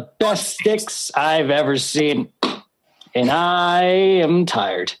 You're the best Sticks I've ever seen. And I am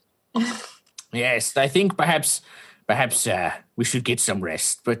tired. Yes, I think perhaps we should get some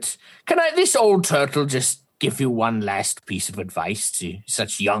rest. But can this old turtle just give you one last piece of advice to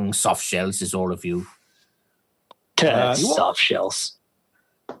such young soft shells as all of you? Soft shells.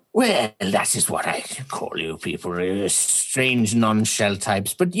 Well, that is what I call you people, strange non-shell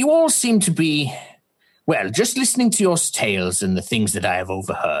types. But you all seem to be, well, just listening to your tales and the things that I have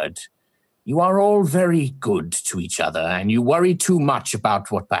overheard, you are all very good to each other, and you worry too much about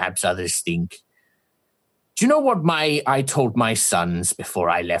what perhaps others think. Do you know what I told my sons before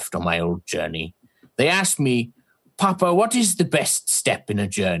I left on my old journey? They asked me, Papa, what is the best step in a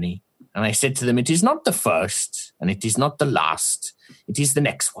journey? And I said to them, it is not the first, and it is not the last. It is the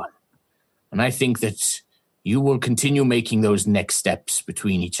next one. And I think that you will continue making those next steps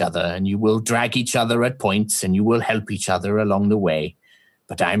between each other, and you will drag each other at points, and you will help each other along the way.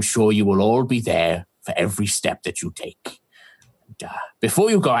 But I'm sure you will all be there for every step that you take. And,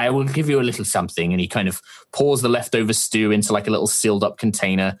 before you go, I will give you a little something. And he kind of pours the leftover stew into like a little sealed up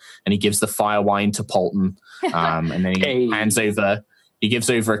container, and he gives the fire wine to Paulton. And then he gives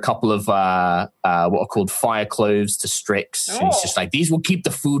over a couple of what are called fire cloves to Strix. And he's just like, these will keep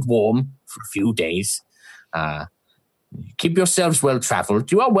the food warm for a few days. Keep yourselves well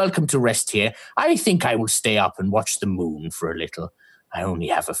traveled. You are welcome to rest here. I think I will stay up and watch the moon for a little. I only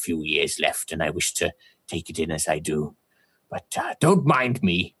have a few years left, and I wish to take it in as I do. But don't mind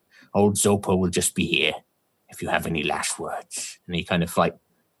me. old Zopa will just be here if you have any last words. And he kind of like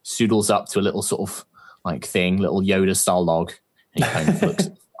soodles up to a little sort of like thing, little Yoda-style log. And he kind of looks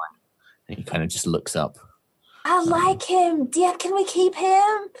and he kind of just looks up. I like him. Dad, can we keep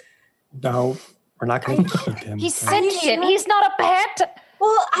him? No, we're not going to keep him. He's sentient. He's not a pet.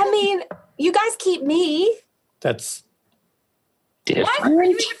 Well, I mean, you guys keep me. That's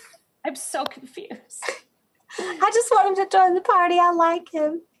different. I'm so confused. I just want him to join the party. I like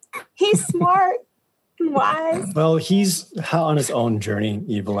him. He's smart and wise. Well, he's on his own journey,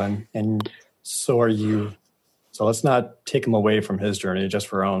 Evelyn, and so are you. So let's not take him away from his journey just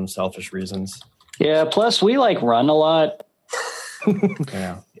for our own selfish reasons. Yeah, plus we like run a lot.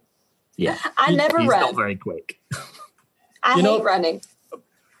 Yeah. Yeah. I never he's run. Not very quick. I hate running.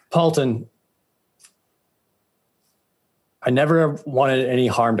 Paulton, I never wanted any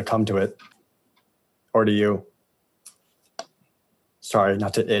harm to come to it. Or to you. Sorry,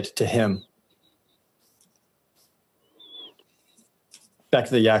 not to it, to him. Back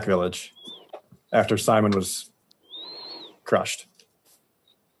to the Yak Village after Simon was crushed.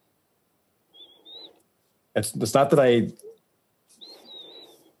 It's not that I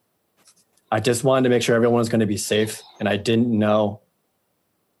just wanted to make sure everyone was going to be safe, and I didn't know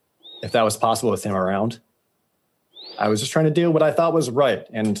if that was possible with him around. I was just trying to do what I thought was right,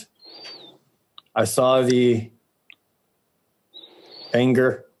 and I saw the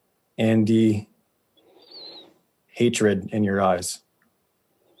anger and the hatred in your eyes.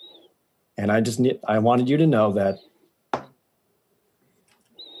 And I wanted you to know that I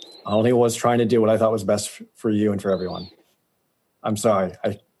only was trying to do what I thought was best for you and for everyone. I'm sorry.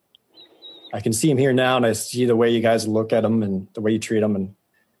 I can see him here now, and I see the way you guys look at him and the way you treat him, and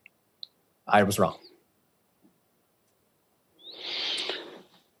I was wrong.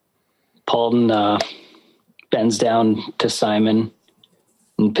 Paulton bends down to Simon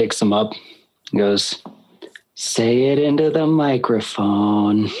and picks him up and goes, "Say it into the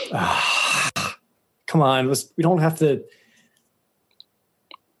microphone." Come on, we don't have to.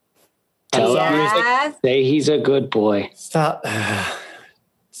 Tell him, say he's a good boy. Stop.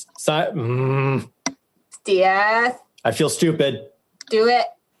 Diaz, I feel stupid. do it.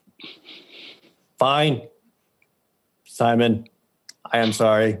 Fine. Simon, I am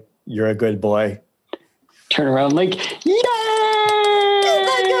sorry. You're a good boy. Turn around like, yay!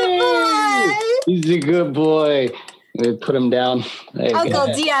 He's a good boy. We put him down. Uncle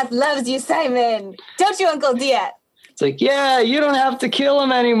Diaz loves you, Simon. Don't you, Uncle Diaz? It's like, yeah, you don't have to kill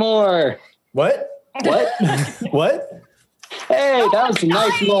him anymore. What? What? What? Hey, that was a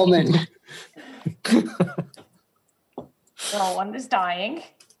nice moment. No one is dying.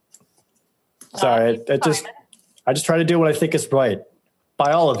 Sorry, I just try to do what I think is right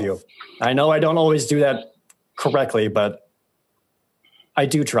by all of you. I know I don't always do that correctly, but I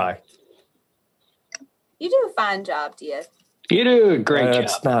do try. You do a fine job, Diaz. You do a great job.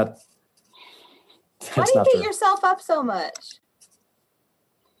 It's not. Why do you beat yourself up so much?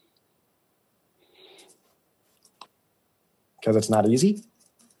 Because it's not easy.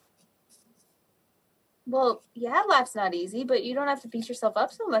 Well, yeah, life's not easy, but you don't have to beat yourself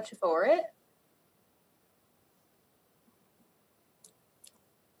up so much for it.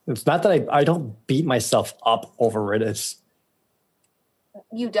 It's not that I don't beat myself up over it. It's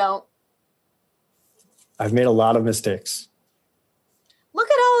You don't. I've made a lot of mistakes. Look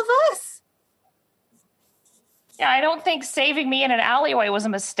at all of us. Yeah, I don't think saving me in an alleyway was a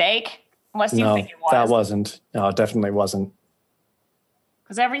mistake, unless you think it was. That wasn't. No, it definitely wasn't.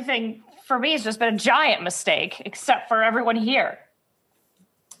 Because everything for me has just been a giant mistake, except for everyone here.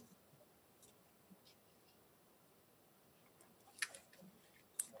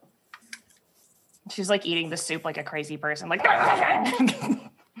 She's like eating the soup like a crazy person, like.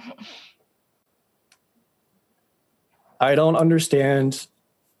 I don't understand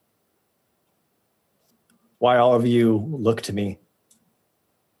why all of you look to me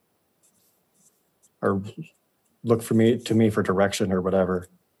or look to me for direction or whatever.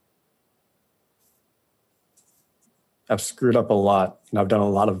 I've screwed up a lot and I've done a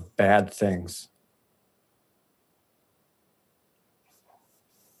lot of bad things.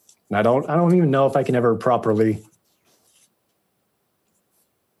 And I don't even know if I can ever properly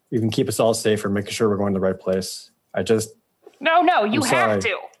even keep us all safe or making sure we're going to the right place. No, you I'm have sorry.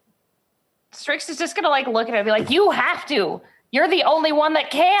 to. Strix is just gonna like look at it and be like, you have to. You're the only one that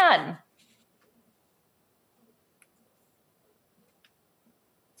can.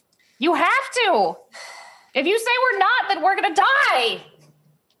 You have to. If you say we're not, then we're gonna die.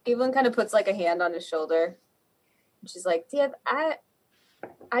 Evelyn kind of puts like a hand on his shoulder. She's like, Dad, I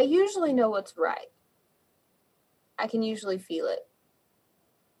usually know what's right. I can usually feel it.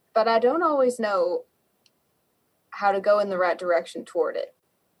 but I don't always know how to go in the right direction toward it.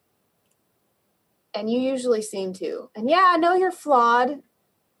 And you usually seem to. And yeah, I know you're flawed,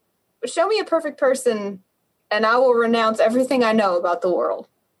 but show me a perfect person and I will renounce everything I know about the world.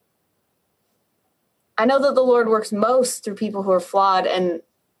 I know that the Lord works most through people who are flawed, and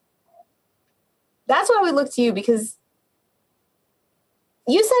that's why we look to you, because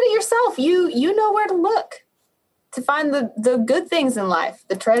you said it yourself. You know where to look to find the good things in life,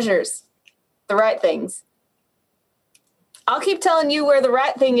 the treasures, the right things. I'll keep telling you where the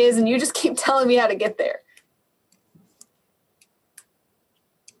right thing is, and you just keep telling me how to get there.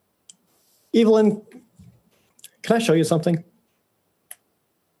 Evelyn, can I show you something?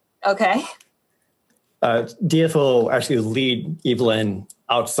 Okay. DF will actually lead Evelyn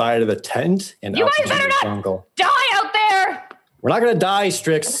outside of the tent and You out guys into better the not jungle. die out there. We're not going to die,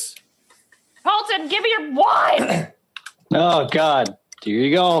 Strix. Paulton, give me your wine. Oh, God. Here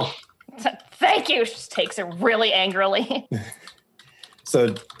you go. Thank you. She just takes it really angrily. So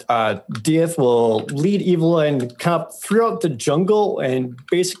DF will lead Evelyn kind of throughout the jungle and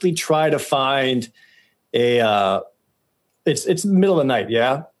basically try to find a. It's the middle of the night,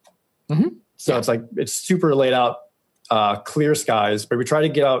 yeah. Mm-hmm. So it's like it's super laid out, clear skies. But we try to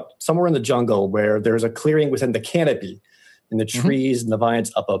get out somewhere in the jungle where there's a clearing within the canopy, and the trees and the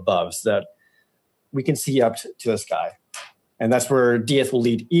vines up above, so that we can see up to the sky. And that's where DF will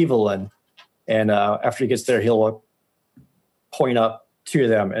lead Evelyn. And after he gets there, he'll point up to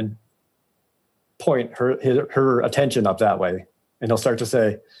them and point her attention up that way. And he'll start to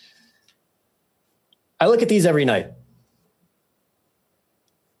say, I look at these every night.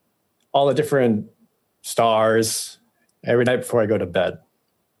 All the different stars every night before I go to bed.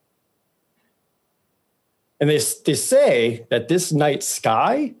 And they say that this night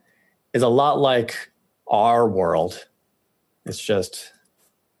sky is a lot like our world. It's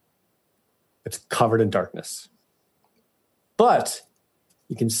covered in darkness. But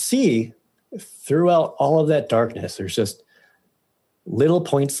you can see throughout all of that darkness, there's just little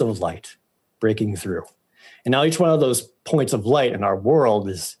points of light breaking through. And now each one of those points of light in our world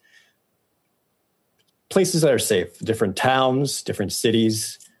is places that are safe, different towns, different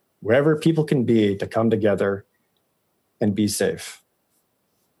cities, wherever people can be to come together and be safe.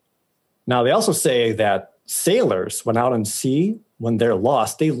 Now, they also say that sailors, when out on sea, when they're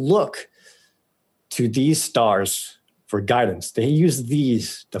lost, they look to these stars for guidance. They use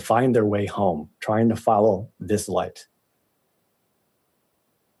these to find their way home, trying to follow this light.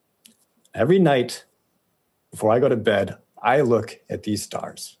 Every night before I go to bed, I look at these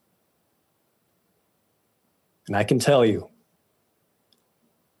stars. And I can tell you,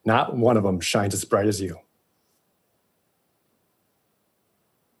 not one of them shines as bright as you.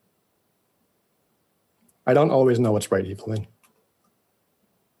 I don't always know what's right, Evelyn.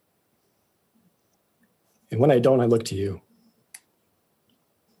 And when I don't, I look to you.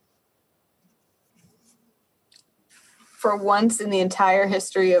 For once in the entire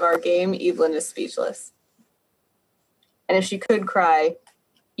history of our game, Evelyn is speechless. And if she could cry,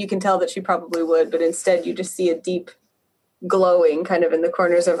 you can tell that she probably would, but instead you just see a deep glowing kind of in the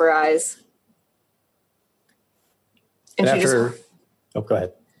corners of her eyes. And go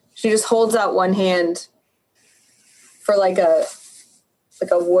ahead. She just holds out one hand for like a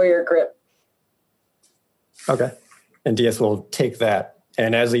warrior grip. Okay. And DS will take that.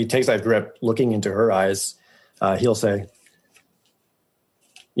 And as he takes that grip, looking into her eyes, he'll say,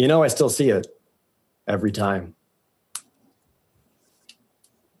 I still see it every time.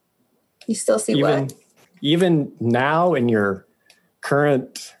 You still see what? Even now in your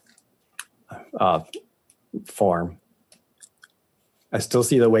current form, I still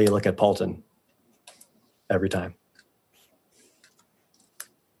see the way you look at Paulton every time.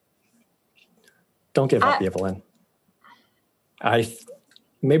 Don't give up, Evelyn.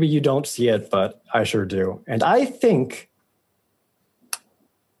 Maybe you don't see it, but I sure do. And I think,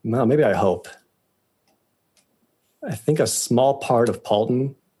 well, maybe I hope, I think a small part of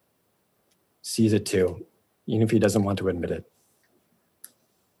Paulton sees it too, even if he doesn't want to admit it.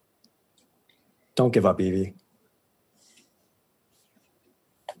 Don't give up, Evie.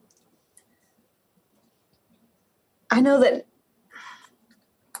 I know that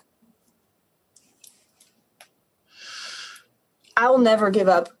I will never give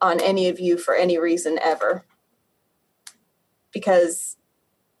up on any of you for any reason ever. Because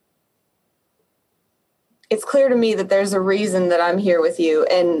it's clear to me that there's a reason that I'm here with you.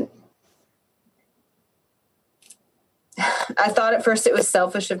 And I thought at first it was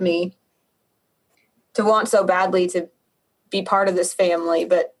selfish of me to want so badly to be part of this family,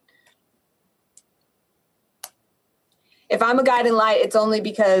 but If I'm a guiding light, it's only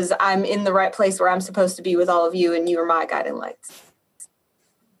because I'm in the right place where I'm supposed to be with all of you, and you are my guiding lights.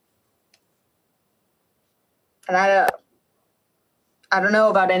 And I don't know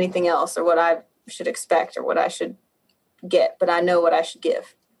about anything else or what I should expect or what I should get, but I know what I should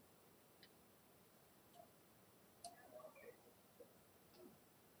give.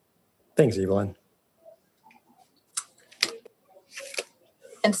 Thanks, Evelyn.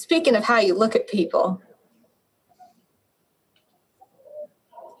 And speaking of how you look at people,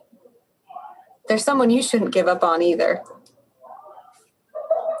 there's someone you shouldn't give up on either.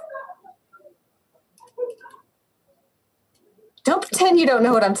 Don't pretend you don't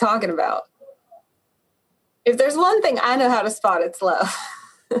know what I'm talking about. If there's one thing I know how to spot, it's love.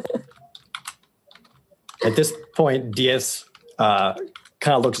 At this point, Diaz kind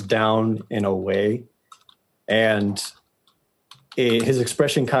of looks down in a way, and his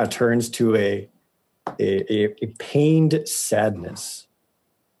expression kind of turns to a pained sadness.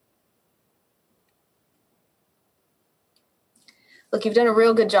 Look, you've done a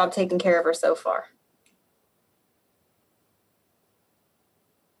real good job taking care of her so far.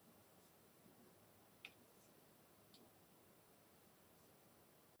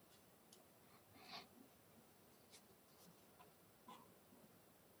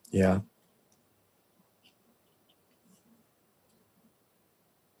 Yeah.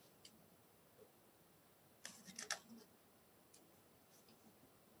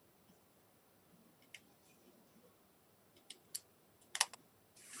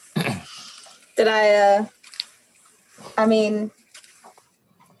 Did I mean,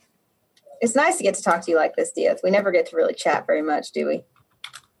 it's nice to get to talk to you like this, Diaz. We never get to really chat very much, do we?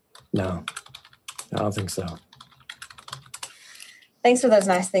 No, I don't think so. Thanks for those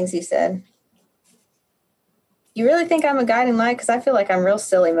nice things you said. You really think I'm a guiding light? Because I feel like I'm real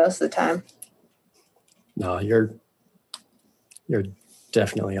silly most of the time. No, you're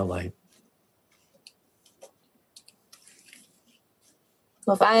definitely a light.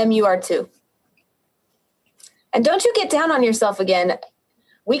 Well, if I am, you are too. And don't you get down on yourself again.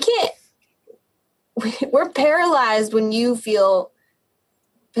 We're paralyzed when you feel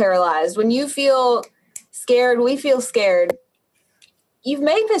paralyzed. When you feel scared, we feel scared. You've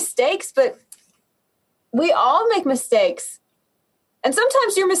made mistakes, but we all make mistakes. And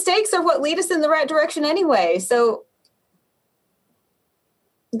sometimes your mistakes are what lead us in the right direction anyway. So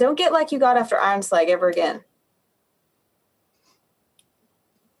don't get like you got after Iron Slag ever again.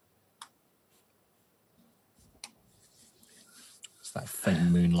 It's that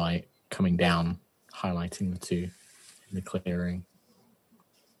faint moonlight coming down, highlighting the two in the clearing.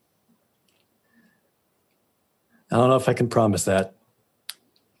 I don't know if I can promise that,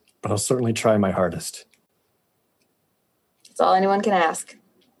 but I'll certainly try my hardest. That's all anyone can ask.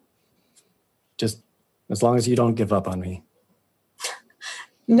 Just as long as you don't give up on me.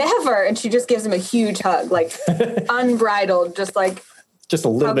 Never. And she just gives him a huge hug, like unbridled, just like. Just a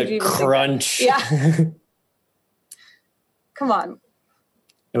little bit crunch. Yeah. Come on.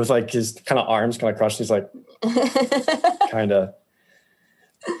 It was like his kind of arms kind of crushed. He's like kind of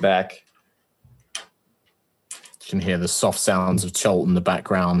back. You can hear the soft sounds of Chult in the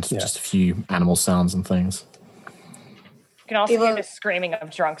background, just a few animal sounds and things. You can also hear the screaming of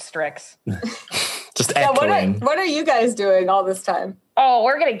drunk Strix. Just echoing. What are you guys doing all this time? Oh,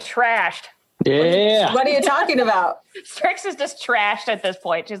 we're getting trashed. Yeah. What are you talking about? Strix is just trashed at this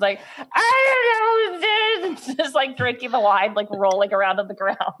point. She's like, I don't know this. Just like drinking the wine, like rolling around on the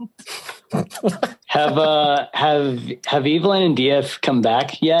ground. Have Evelyn and DF come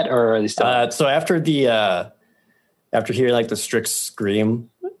back yet, or are they still? So after hearing like the Strix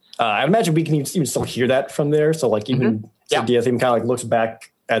scream, I imagine we can even still hear that from there. So like even DF even kind of like looks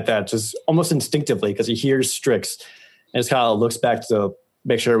back at that just almost instinctively because he hears Strix and just kind of looks back to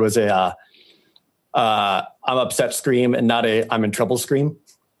make sure it was a I'm upset scream and not a I'm in trouble scream.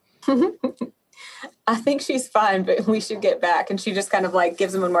 I think she's fine, but we should get back. And she just kind of like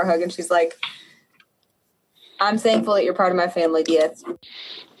gives him one more hug and she's like, I'm thankful that you're part of my family, Diaz.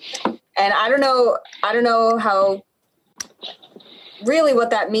 And I don't know how really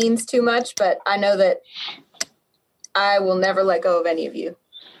what that means too much, but I know that I will never let go of any of you.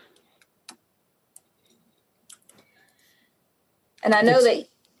 And I know that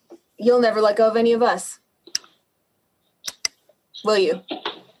you'll never let go of any of us. Will you?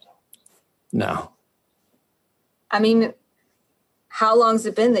 No. I mean, how long's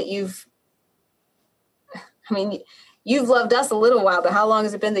it been that you've loved us a little while, but how long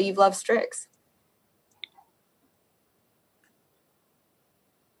has it been that you've loved Strix?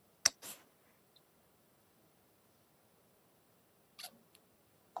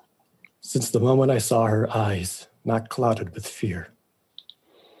 Since the moment I saw her eyes not clouded with fear.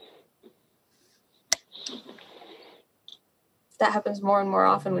 That happens more and more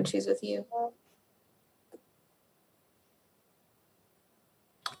often when she's with you.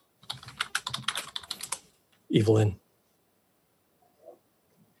 Evelyn,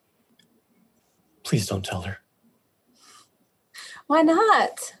 please don't tell her. Why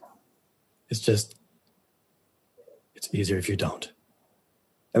not? It's easier if you don't.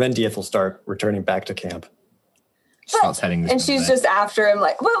 And then DF will start returning back to camp. Starts heading this and she's just after him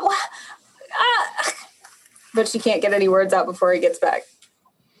like, what? But she can't get any words out before he gets back.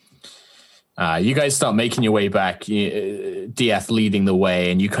 You guys start making your way back, DF leading the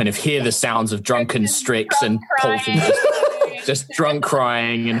way, and you kind of hear the sounds of drunken Strix and Polton just drunk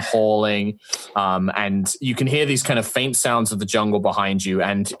crying and hauling. And you can hear these kind of faint sounds of the jungle behind you,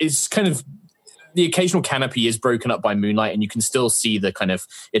 and it's kind of the occasional canopy is broken up by moonlight, and you can still see the kind of,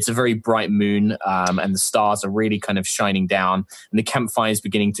 it's a very bright moon, and the stars are really kind of shining down, and the campfire is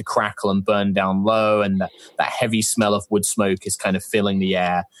beginning to crackle and burn down low, and that heavy smell of wood smoke is kind of filling the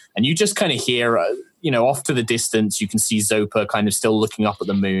air. And you just kind of hear, off to the distance, you can see Zopa kind of still looking up at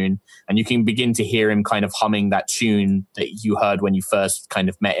the moon, and you can begin to hear him kind of humming that tune that you heard when you first kind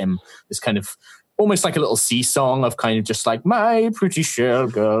of met him, this kind of almost like a little sea song of kind of just like, my pretty shell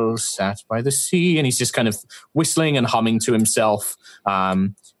girl sat by the sea. And he's just kind of whistling and humming to himself.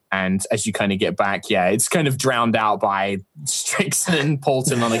 And as you kind of get back, it's kind of drowned out by Strix and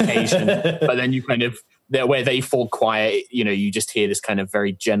Polton on occasion. But then you kind of, where they fall quiet, you just hear this kind of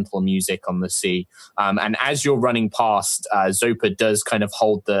very gentle music on the sea. And as you're running past, Zopa does kind of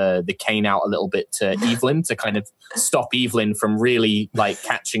hold the cane out a little bit to Evelyn to kind of stop Evelyn from really like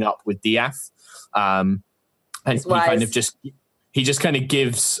catching up with Diath. And he just kind of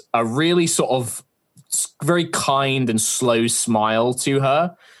gives a really sort of very kind and slow smile to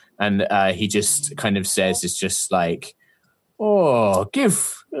her, and he just kind of says, "It's just like, oh,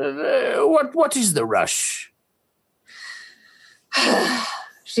 what is the rush?"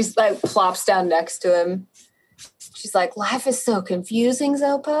 She's like plops down next to him. She's like, "Life is so confusing,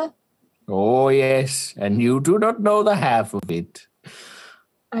 Zopa." Oh yes, and you do not know the half of it.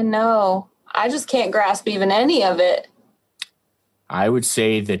 I know. I just can't grasp even any of it. I would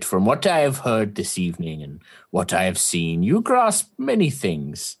say that from what I have heard this evening and what I have seen, you grasp many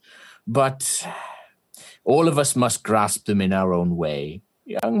things, but all of us must grasp them in our own way.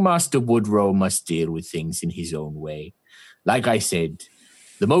 Young Master Woodrow must deal with things in his own way. Like I said,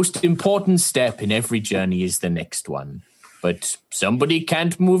 the most important step in every journey is the next one. But somebody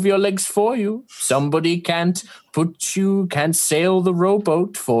can't move your legs for you. Somebody can't sail the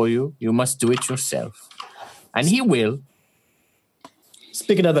rowboat for you. You must do it yourself. And he will.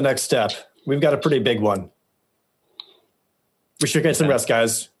 Speaking of the next step, we've got a pretty big one. We should get some rest,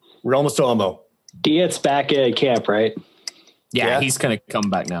 guys. We're almost to Omo. Diet's back at camp, right? Yeah, he's going to come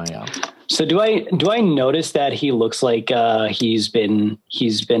back now, yeah. So do I notice that he looks like he's been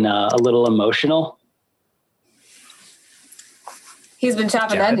a little emotional? He's been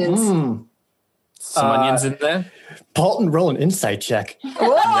chopping onions. Some onions in there. Polton, roll an insight check.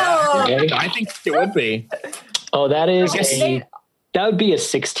 Whoa! Yeah, I think it would be. Oh, that would be a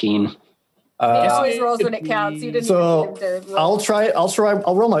 16. He always rolls when it counts. You didn't even need him to roll.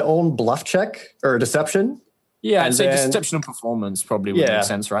 I'll roll my own bluff check or deception. Yeah, I'd say deception and performance probably would make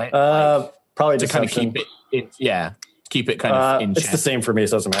sense, right? Probably to deception. kind of keep it kind of in check. It's the same for me,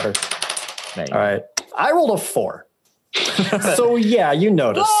 so it doesn't matter. Maybe. All right. I rolled a 4. So yeah, you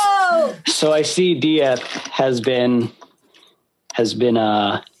notice. Whoa! So I see Dieth has been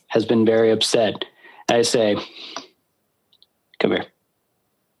very upset. I say, come here.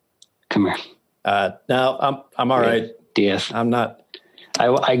 No, I'm all right. Dieth. I'm not.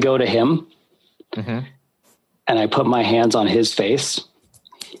 I go to him and I put my hands on his face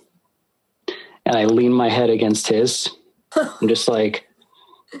and I lean my head against his. I'm just like,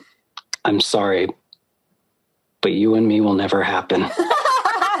 I'm sorry, but you and me will never happen.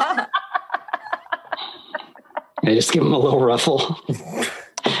 I just give him a little ruffle.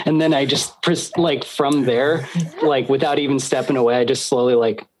 And then I just, from there, without even stepping away, I just slowly,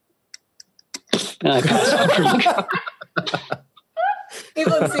 and I pass out from the car.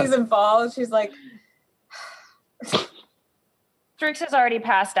 Evelyn sees him fall. She's like... Strix has already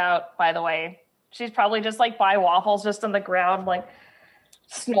passed out, by the way. She's probably just, by Waffles, just on the ground,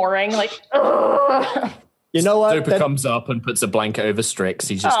 snoring, ugh. You know what? Zopa comes up and puts a blanket over Strix.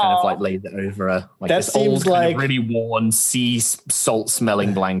 He's just kind of laid it over her. That this seems old, kind of really worn, sea salt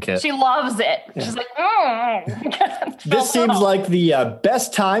smelling blanket. She loves it. She's like, This seems like the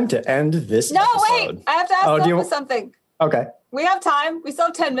best time to end this episode. Wait! I have to ask Zopa something. Okay. We have time. We still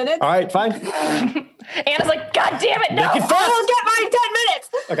have 10 minutes. All right, fine. Anna's like, God damn it, no. Make it I fast. will get my 10 minutes.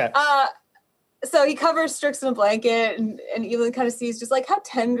 Okay. So he covers Strix in a blanket, and Evelyn kind of sees just like how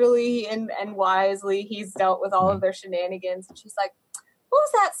tenderly and wisely he's dealt with all of their shenanigans. And she's like, what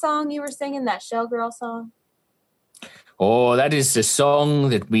was that song you were singing, that Shellgirl song? Oh, that is the song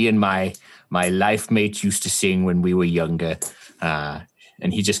that me and my life mate used to sing when we were younger.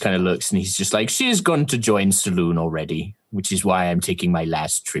 And he just kind of looks and he's just like, she's gone to join Saloon already, which is why I'm taking my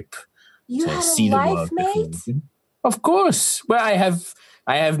last trip. You to had see a the life world mate? before. Of course. Well, I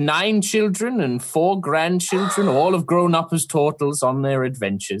have 9 children and 4 grandchildren, all have grown up as turtles on their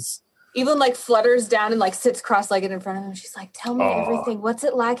adventures. Evelyn like flutters down and like sits cross-legged in front of him. She's like, tell me everything. What's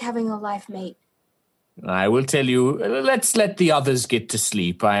it like having a life mate? I will tell you, let's let the others get to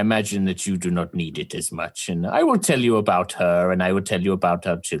sleep. I imagine that you do not need it as much. And I will tell you about her, and I will tell you about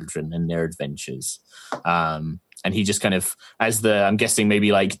our children and their adventures. And he just kind of, I'm guessing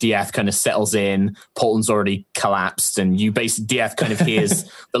maybe like Diath kind of settles in, Polton's already collapsed, and Diath kind of hears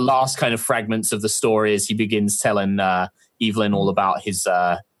the last kind of fragments of the story as he begins telling Evelyn all about his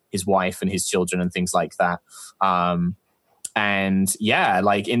wife and his children and things like that. And yeah,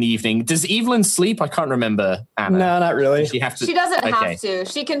 like in the evening, does Evelyn sleep? I can't remember, Anna. No, not really. She doesn't have to.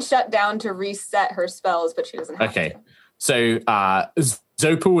 She can shut down to reset her spells, but she doesn't have to. So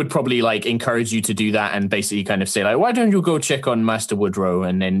Zopa would probably like encourage you to do that and basically kind of say like, why don't you go check on Master Woodrow?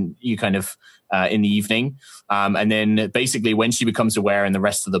 And then you kind of in the evening. And then basically when she becomes aware and the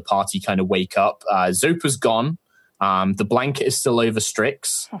rest of the party kind of wake up, Zopa's gone. The blanket is still over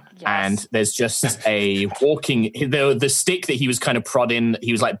Strix, and there's just a walking, the stick that he was kind of prodding,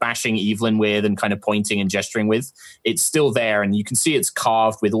 he was like bashing Evelyn with and kind of pointing and gesturing with, it's still there, and you can see it's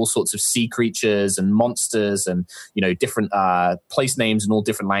carved with all sorts of sea creatures and monsters and, you know, different place names in all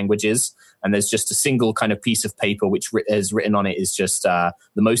different languages, and there's just a single kind of piece of paper which is written on it is just the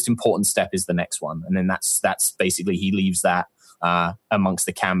most important step is the next one, and then that's basically he leaves that amongst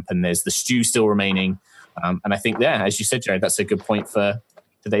the camp, and there's the stew still remaining. And I think, yeah, as you said, Jared, that's a good point for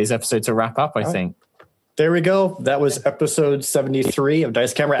today's episode to wrap up, I think. There we go. That was episode 73 of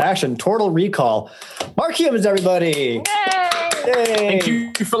Dice Camera Action, Tortle Recall. Mark Hulmes, everybody. Yay! Thank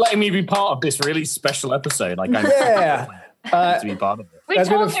you for letting me be part of this really special episode. Like, I'm to be part of it. We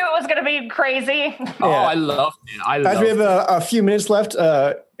told you it was going to be crazy. Oh, I loved it. As we have a few minutes left,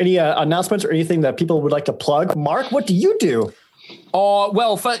 any announcements or anything that people would like to plug? Mark, what do you do?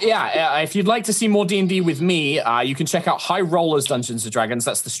 Well, if you'd like to see more D&D with me, you can check out High Rollers Dungeons & Dragons.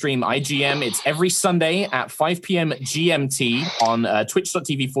 That's the stream IGM. It's every Sunday at 5 p.m. GMT on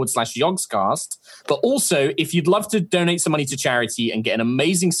twitch.tv/Yogscast. But also, if you'd love to donate some money to charity and get an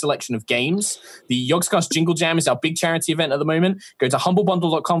amazing selection of games, the Yogscast Jingle Jam is our big charity event at the moment. Go to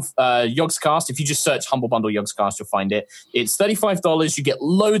humblebundle.com Yogscast. If you just search Humble Bundle Yogscast, you'll find it. It's $35. You get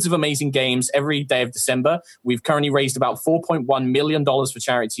loads of amazing games every day of December. We've currently raised about $4.1 million for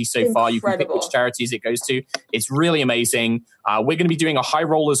charity so far. You can pick which charities it goes to. It's really amazing. We're going to be doing a High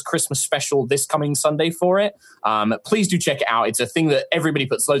Rollers Christmas special this coming Sunday for it. Please do check it out. It's a thing that everybody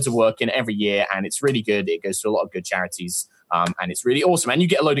puts loads of work in every year, and it's really good. It goes to a lot of good charities, and it's really awesome. And you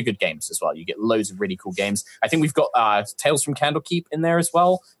get a load of good games as well. You get loads of really cool games. I think we've got Tales from Candlekeep in there as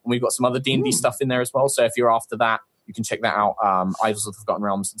well, and we've got some other D&D stuff in there as well. So if you're after that, you can check that out. Idols of the Forgotten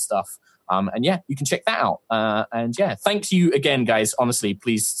Realms and stuff. And yeah, you can check that out. And yeah, thank you again, guys. Honestly,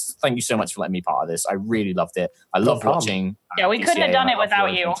 please, thank you so much for letting me part of this. I really loved it. I love watching. Yeah, we couldn't have done it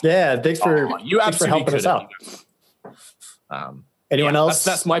without you. Yeah, thanks for helping us out. Anyone else?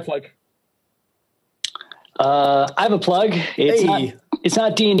 That's my plug. I have a plug. It's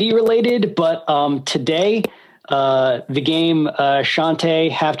not D&D related, but today the game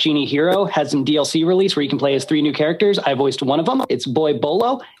Shantae Half Genie Hero had some DLC release where you can play as 3 new characters. I voiced one of them. It's Boy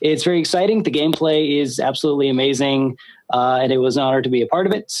Bolo. It's very exciting. The gameplay is absolutely amazing, and it was an honor to be a part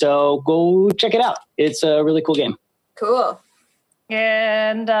of it. So go check it out. It's a really cool game. Cool.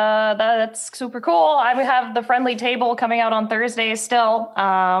 And that's super cool. I have the Friendly Table coming out on Thursday still.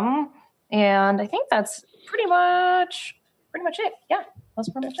 And I think that's pretty much it. Yeah, that's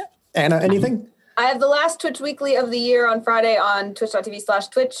pretty much it. Anna, anything? I have the last Twitch Weekly of the year on Friday on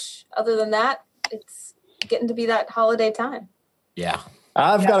twitch.tv/Twitch. Other than that, it's getting to be that holiday time. Yeah.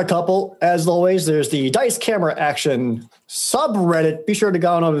 I've got a couple. As always, there's the Dice Camera Action subreddit. Be sure to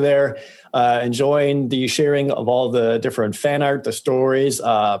go on over there and join the sharing of all the different fan art, the stories.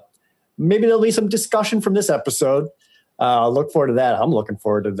 Maybe there'll be some discussion from this episode. Look forward to that. I'm looking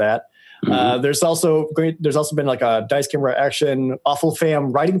forward to that. Mm-hmm. There's also been like a Dice Camera Action Awful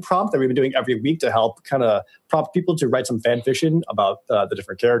Fam writing prompt that we've been doing every week to help kind of prompt people to write some fan fiction about the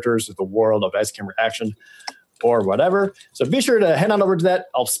different characters of the world of Dice Camera Action. or whatever. So be sure to head on over to that.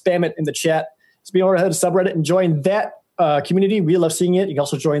 I'll spam it in the chat. So be over to the subreddit and join that community. We love seeing it. You can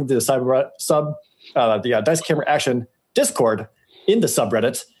also join the the Dice Camera Action Discord in the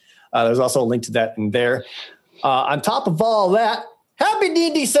subreddit. There's also a link to that in there. On top of all that,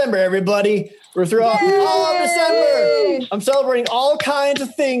 happy December, everybody. We're throughout all of December. I'm celebrating all kinds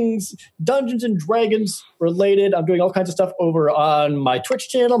of things, Dungeons and Dragons related. I'm doing all kinds of stuff over on my Twitch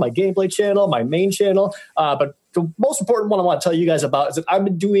channel, my gameplay channel, my main channel. But the most important one I want to tell you guys about is that I've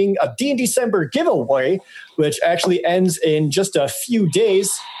been doing a D&D December giveaway, which actually ends in just a few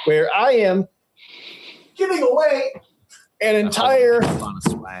days, where I am giving away an entire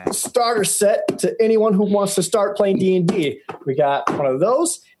starter set to anyone who wants to start playing D&D. We got one of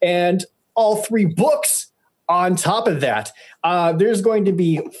those and all 3 books on top of that. There's going to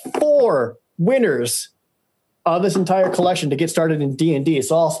be 4 winners of this entire collection to get started in D&D.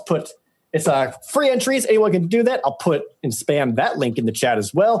 So I'll put, it's free entries. Anyone can do that. I'll put and spam that link in the chat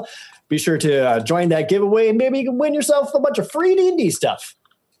as well. Be sure to join that giveaway, and maybe you can win yourself a bunch of free D&D stuff.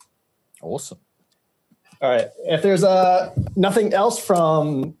 Awesome. All right. If there's nothing else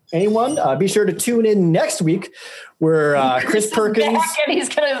from anyone, be sure to tune in next week where Chris Perkins. Back and he's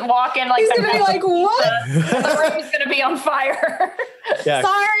going to walk in like He's going to be like, what? the room's going to be on fire. Yeah.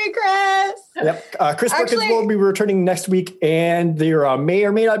 Sorry, Chris. Yep. Chris Perkins will be returning next week, and there may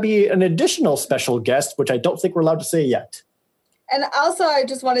or may not be an additional special guest, which I don't think we're allowed to say yet. And also, I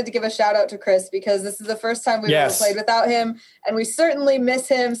just wanted to give a shout out to Chris because this is the first time we've ever played without him, and we certainly miss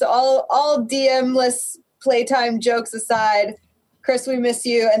him. So all DM-less playtime jokes aside, Chris, we miss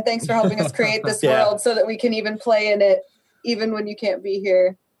you, and thanks for helping us create this world so that we can even play in it, even when you can't be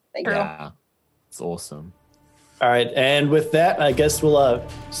here. Thank you. Yeah, it's awesome. All right, and with that, I guess we'll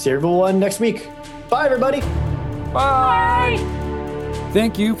see everyone next week. Bye, everybody. Bye.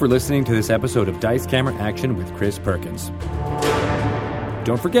 Thank you for listening to this episode of Dice Camera Action with Chris Perkins.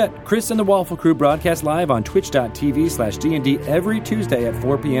 Don't forget, Chris and the Waffle Crew broadcast live on twitch.tv/DND every Tuesday at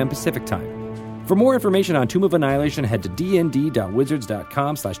 4 p.m. Pacific Time. For more information on Tomb of Annihilation, head to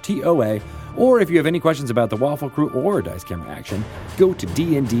dnd.wizards.com/TOA, or if you have any questions about the Waffle Crew or Dice Camera Action, go to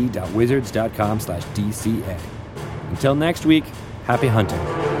dnd.wizards.com/DCA. Until next week, happy hunting.